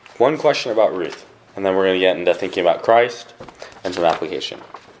 one question about Ruth, and then we're going to get into thinking about Christ and some application.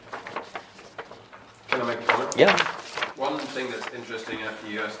 Can I make a comment? Yeah. One thing that's interesting after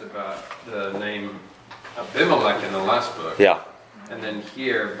you asked about the name Abimelech in the last book. Yeah. And then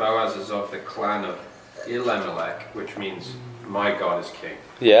here, Boaz is of the clan of Elimelech, which means my God is king.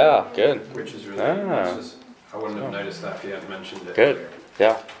 Yeah, good. Which is really, Ah. I wouldn't have noticed that if you hadn't mentioned it. Good.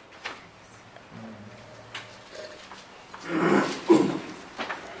 Yeah.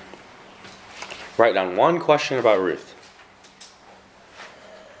 Write down one question about Ruth.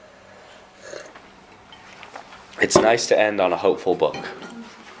 It's nice to end on a hopeful book.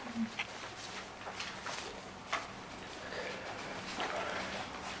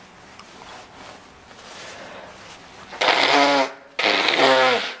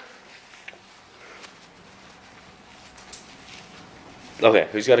 Okay,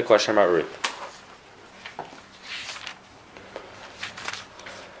 who's got a question about Ruth?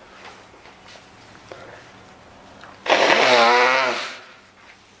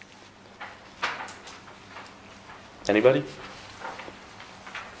 Anybody?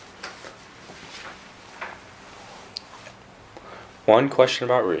 One question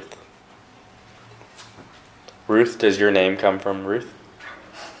about Ruth. Ruth, does your name come from Ruth?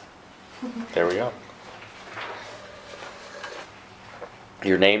 There we go.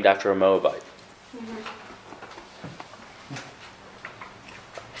 You're named after a Moabite.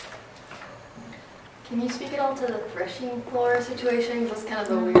 Can you speak at all to the threshing floor situation? That's kind of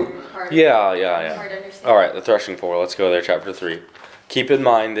the weird part. Yeah. Hard to understand. All right, the threshing floor. Let's go there, chapter 3. Keep in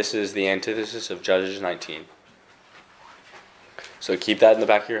mind, this is the antithesis of Judges 19. So keep that in the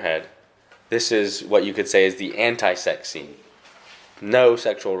back of your head. This is what you could say is the anti-sex scene. No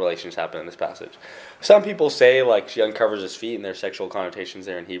sexual relations happen in this passage. Some people say, like, she uncovers his feet and there's sexual connotations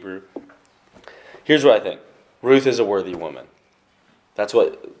there in Hebrew. Here's what I think. Ruth is a worthy woman. That's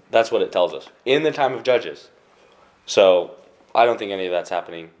what it tells us. In the time of Judges. So, I don't think any of that's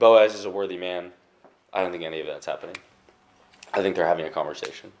happening. Boaz is a worthy man. I don't think any of that's happening. I think they're having a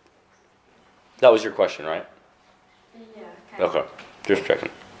conversation. That was your question, right? Yeah, kind of. Okay. Just checking.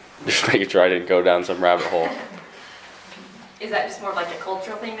 Just making sure I didn't go down some rabbit hole. Is that just more of like a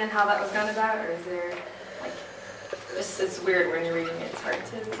cultural thing than how that was gone about? Or is there, like, just it's weird when you're reading it, it's hard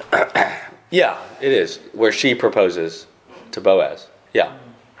to... Yeah, it is. Where she proposes to Boaz. Yeah.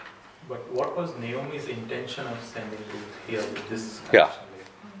 But what was Naomi's intention of sending Ruth here with this Yeah.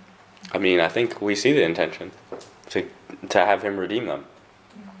 connection? I mean, I think we see the intention to have him redeem them.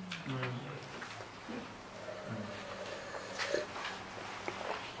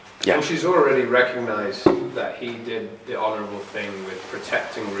 Yeah. And she's already recognized that he did the honorable thing with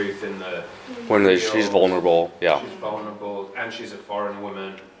protecting Ruth in the... She's vulnerable, yeah. She's vulnerable, and she's a foreign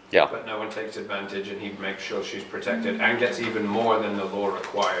woman. Yeah. But no one takes advantage, and he makes sure she's protected, and gets even more than the law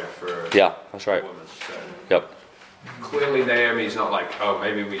required for Yeah, that's right. a woman. So Yep. clearly Naomi's not like, oh,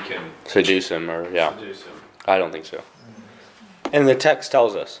 maybe we can Seduce him yeah. seduce him. I don't think so. And the text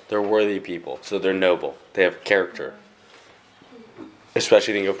tells us they're worthy people, so they're noble. They have character.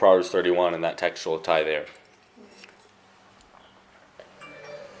 Especially think of Proverbs 31 and that textual tie there.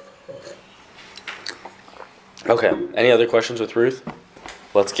 Okay, any other questions with Ruth?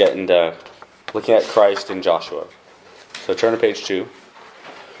 Let's get into looking at Christ in Joshua. So turn to page 2.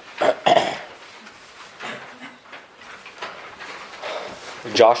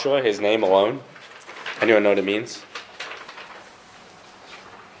 Joshua, his name alone. Anyone know what it means?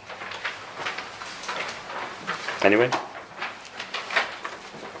 Anyway?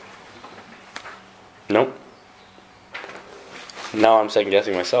 Nope. Now I'm second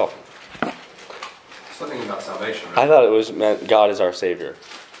guessing myself. Something about salvation, right? I thought it was meant God is our Savior.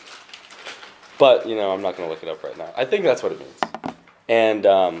 But, I'm not going to look it up right now. I think that's what it means.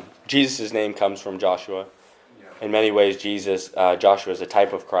 And Jesus' name comes from Joshua. Yeah. In many ways, Joshua is a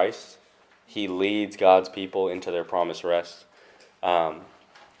type of Christ. He leads God's people into their promised rest.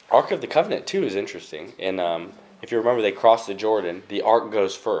 Ark of the Covenant, too, is interesting. And if you remember, they crossed the Jordan. The Ark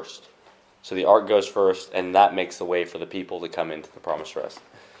goes first. So the Ark goes first, and that makes the way for the people to come into the promised rest.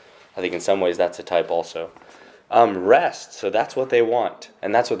 I think in some ways that's a type also. Rest, so that's what they want,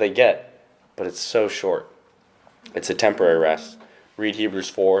 and that's what they get. But it's so short. It's a temporary rest. Read Hebrews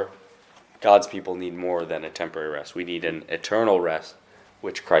 4. God's people need more than a temporary rest. We need an eternal rest,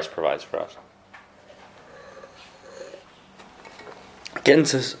 which Christ provides for us. Get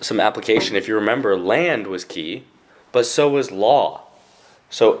into some application. If you remember, land was key, but so was law.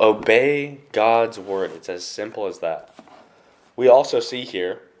 So obey God's word. It's as simple as that. We also see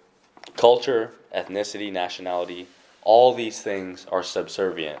here culture, ethnicity, nationality, all these things are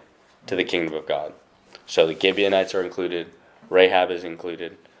subservient to the kingdom of God. So the Gibeonites are included. Rahab is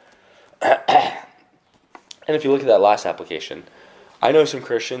included. And if you look at that last application, I know some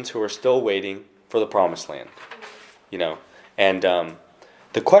Christians who are still waiting for the promised land. And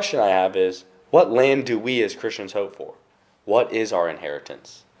the question I have is, what land do we as Christians hope for? What is our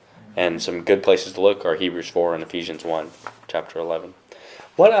inheritance? And some good places to look are Hebrews 4 and Ephesians 1, chapter 11.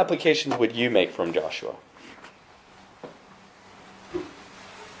 What applications would you make from Joshua?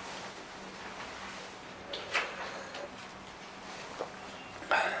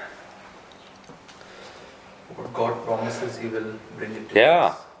 What God promises, He will bring it to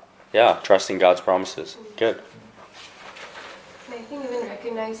us. Yeah, trusting God's promises. Good. I think even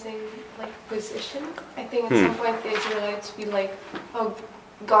recognizing position. I think at some point the Israelites feel like, oh,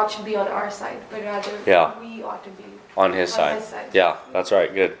 God should be on our side, but rather we ought to be on His side. Yeah, that's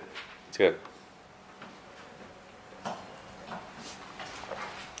right. Good. It's good.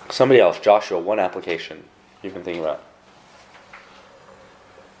 Somebody else, Joshua, one application you've been thinking about.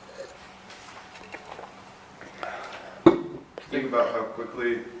 Think about how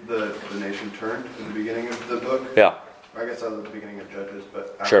quickly the nation turned in the beginning of the book. Yeah. I guess that was the beginning of Judges,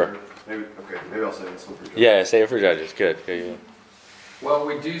 but after, sure. Maybe I'll say it's for Judges. Yeah, say it for Judges. Good. Well,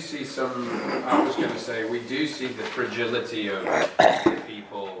 we do see we do see the fragility of the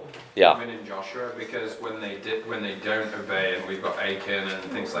people, even in Joshua, because when they don't obey, and we've got Achan and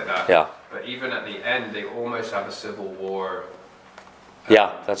things like that. Yeah. But even at the end, they almost have a civil war.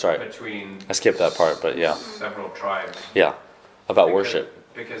 That's right. Between I skipped that part, but several tribes. Yeah, about worship.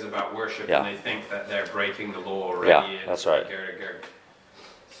 Because about worship, and they think that they're breaking the law already. Yeah, that's right.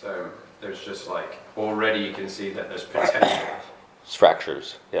 So there's just already you can see that there's potential. It's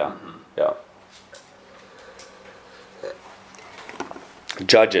fractures. Yeah, yeah.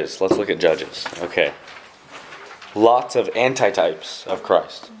 Judges. Let's look at Judges. Okay. Lots of antitypes of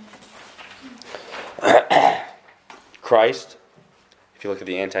Christ. Christ, if you look at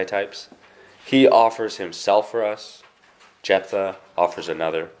the antitypes, He offers Himself for us. Jephthah offers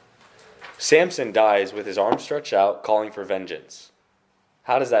another. Samson dies with his arms stretched out, calling for vengeance.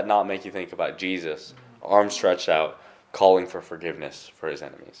 How does that not make you think about Jesus, arms stretched out, calling for forgiveness for his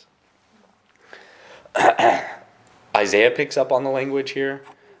enemies? Isaiah picks up on the language here.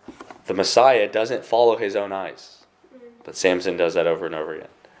 The Messiah doesn't follow his own eyes, but Samson does that over and over again.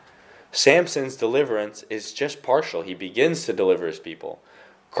 Samson's deliverance is just partial. He begins to deliver his people.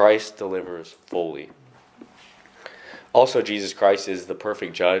 Christ delivers fully. Also, Jesus Christ is the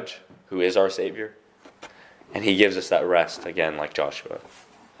perfect judge who is our Savior. And He gives us that rest, again, like Joshua.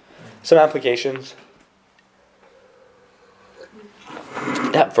 Some applications.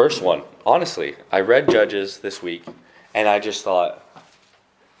 That first one, honestly, I read Judges this week, and I just thought,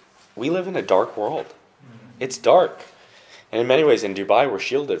 we live in a dark world. It's dark. And in many ways, in Dubai, we're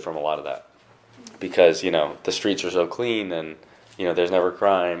shielded from a lot of that. Because, the streets are so clean, and, there's never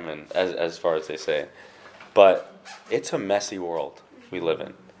crime, and as far as they say. But it's a messy world we live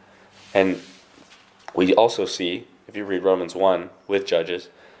in. And we also see, if you read Romans 1 with Judges,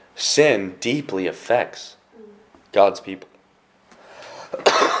 sin deeply affects God's people.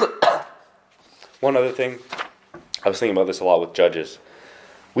 One other thing, I was thinking about this a lot with Judges.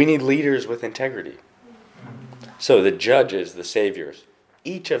 We need leaders with integrity. So the judges, the saviors,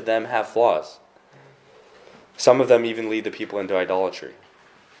 each of them have flaws. Some of them even lead the people into idolatry.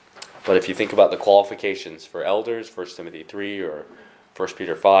 But if you think about the qualifications for elders, 1 Timothy 3 or 1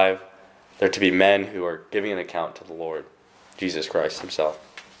 Peter 5, they're to be men who are giving an account to the Lord, Jesus Christ Himself.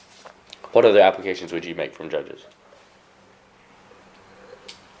 What other applications would you make from Judges?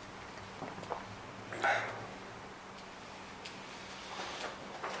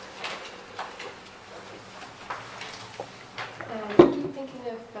 I keep thinking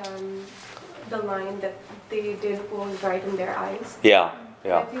of the line that they did what was right in their eyes. Yeah.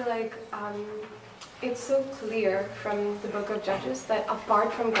 I feel like it's so clear from the book of Judges that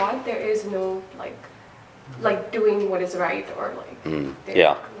apart from God, there is no like doing what is right or like.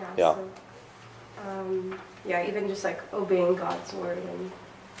 Yeah. So, even just like obeying God's word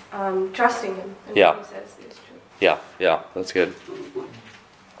and trusting Him and what He says is true. Yeah, that's good.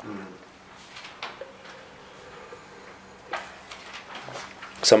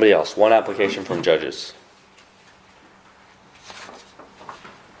 Somebody else. One application from Judges.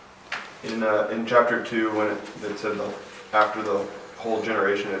 In chapter 2, when it said after the whole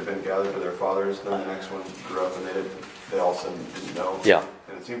generation had been gathered to their fathers, then the next one grew up and they all of a sudden didn't know. Yeah.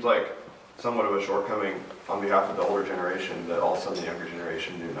 And it seems like somewhat of a shortcoming on behalf of the older generation that all of a sudden the younger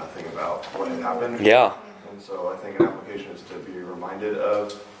generation knew nothing about what had happened. Yeah. And so I think an application is to be reminded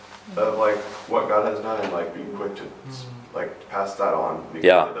of like what God has done and like be quick to like pass that on,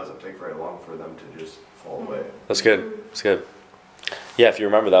 because it doesn't take very long for them to just fall away. That's good. That's good. Yeah, if you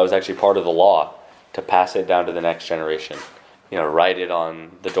remember, that was actually part of the law to pass it down to the next generation. Write it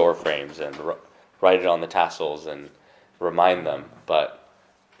on the door frames and write it on the tassels and remind them, but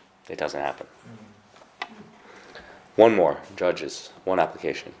it doesn't happen. One more, Judges, one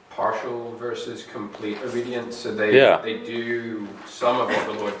application. Partial versus complete obedience. So they do some of what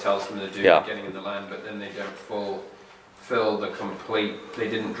the Lord tells them to do getting in the land, but then they don't fulfill the complete. They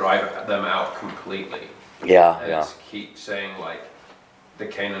didn't drive them out completely. Just keep saying like the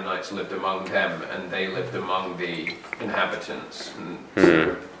Canaanites lived among them and they lived among the inhabitants, and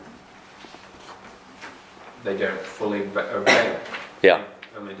so they don't fully obey.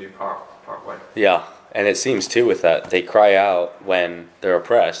 And they do part way. Yeah. And it seems too with that, they cry out when they're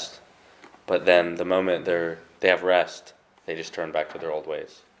oppressed, but then the moment they have rest, they just turn back to their old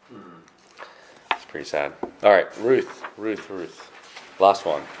ways. It's pretty sad. All right, Ruth. Last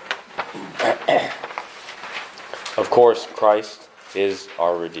one. Of course, Christ is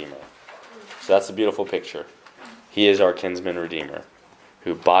our Redeemer. So that's a beautiful picture. He is our kinsman Redeemer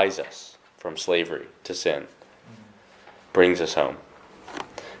who buys us from slavery to sin, brings us home.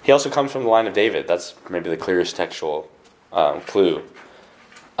 He also comes from the line of David. That's maybe the clearest textual clue.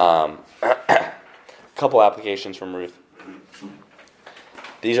 A couple applications from Ruth.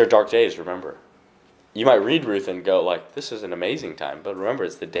 These are dark days, remember. You might read Ruth and go like, this is an amazing time. But remember,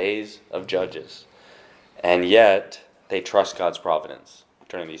 it's the days of Judges. And yet, they trust God's providence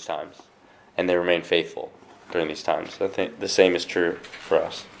during these times. And they remain faithful during these times. I think the same is true for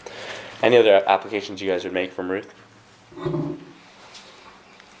us. Any other applications you guys would make from Ruth?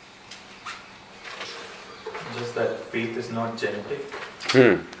 Just that faith is not genetic.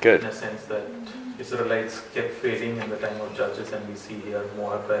 Good. In a sense that Israelites kept failing in the time of Judges, and we see here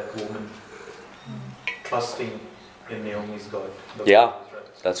Moabite woman trusting in Naomi's God. Yeah,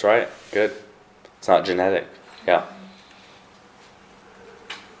 that's right. Good. It's not genetic. Yeah.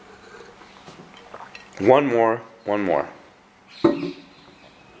 One more. One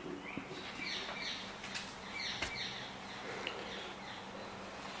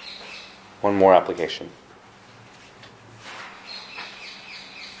more application.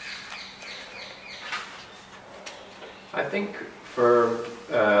 I think for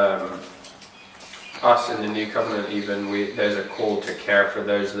us in the New Covenant, even there's a call to care for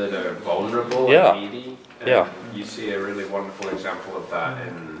those that are vulnerable and needy. And you see a really wonderful example of that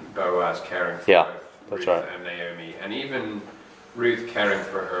in Boaz caring for Ruth and Naomi, and even Ruth caring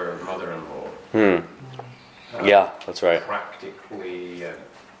for her mother-in-law. That's right. Practically,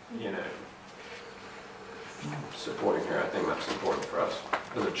 supporting her. I think that's important for us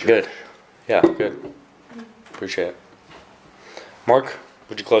as a church. Good. Yeah, good. Appreciate it. Mark,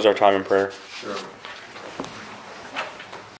 would you close our time in prayer? Sure.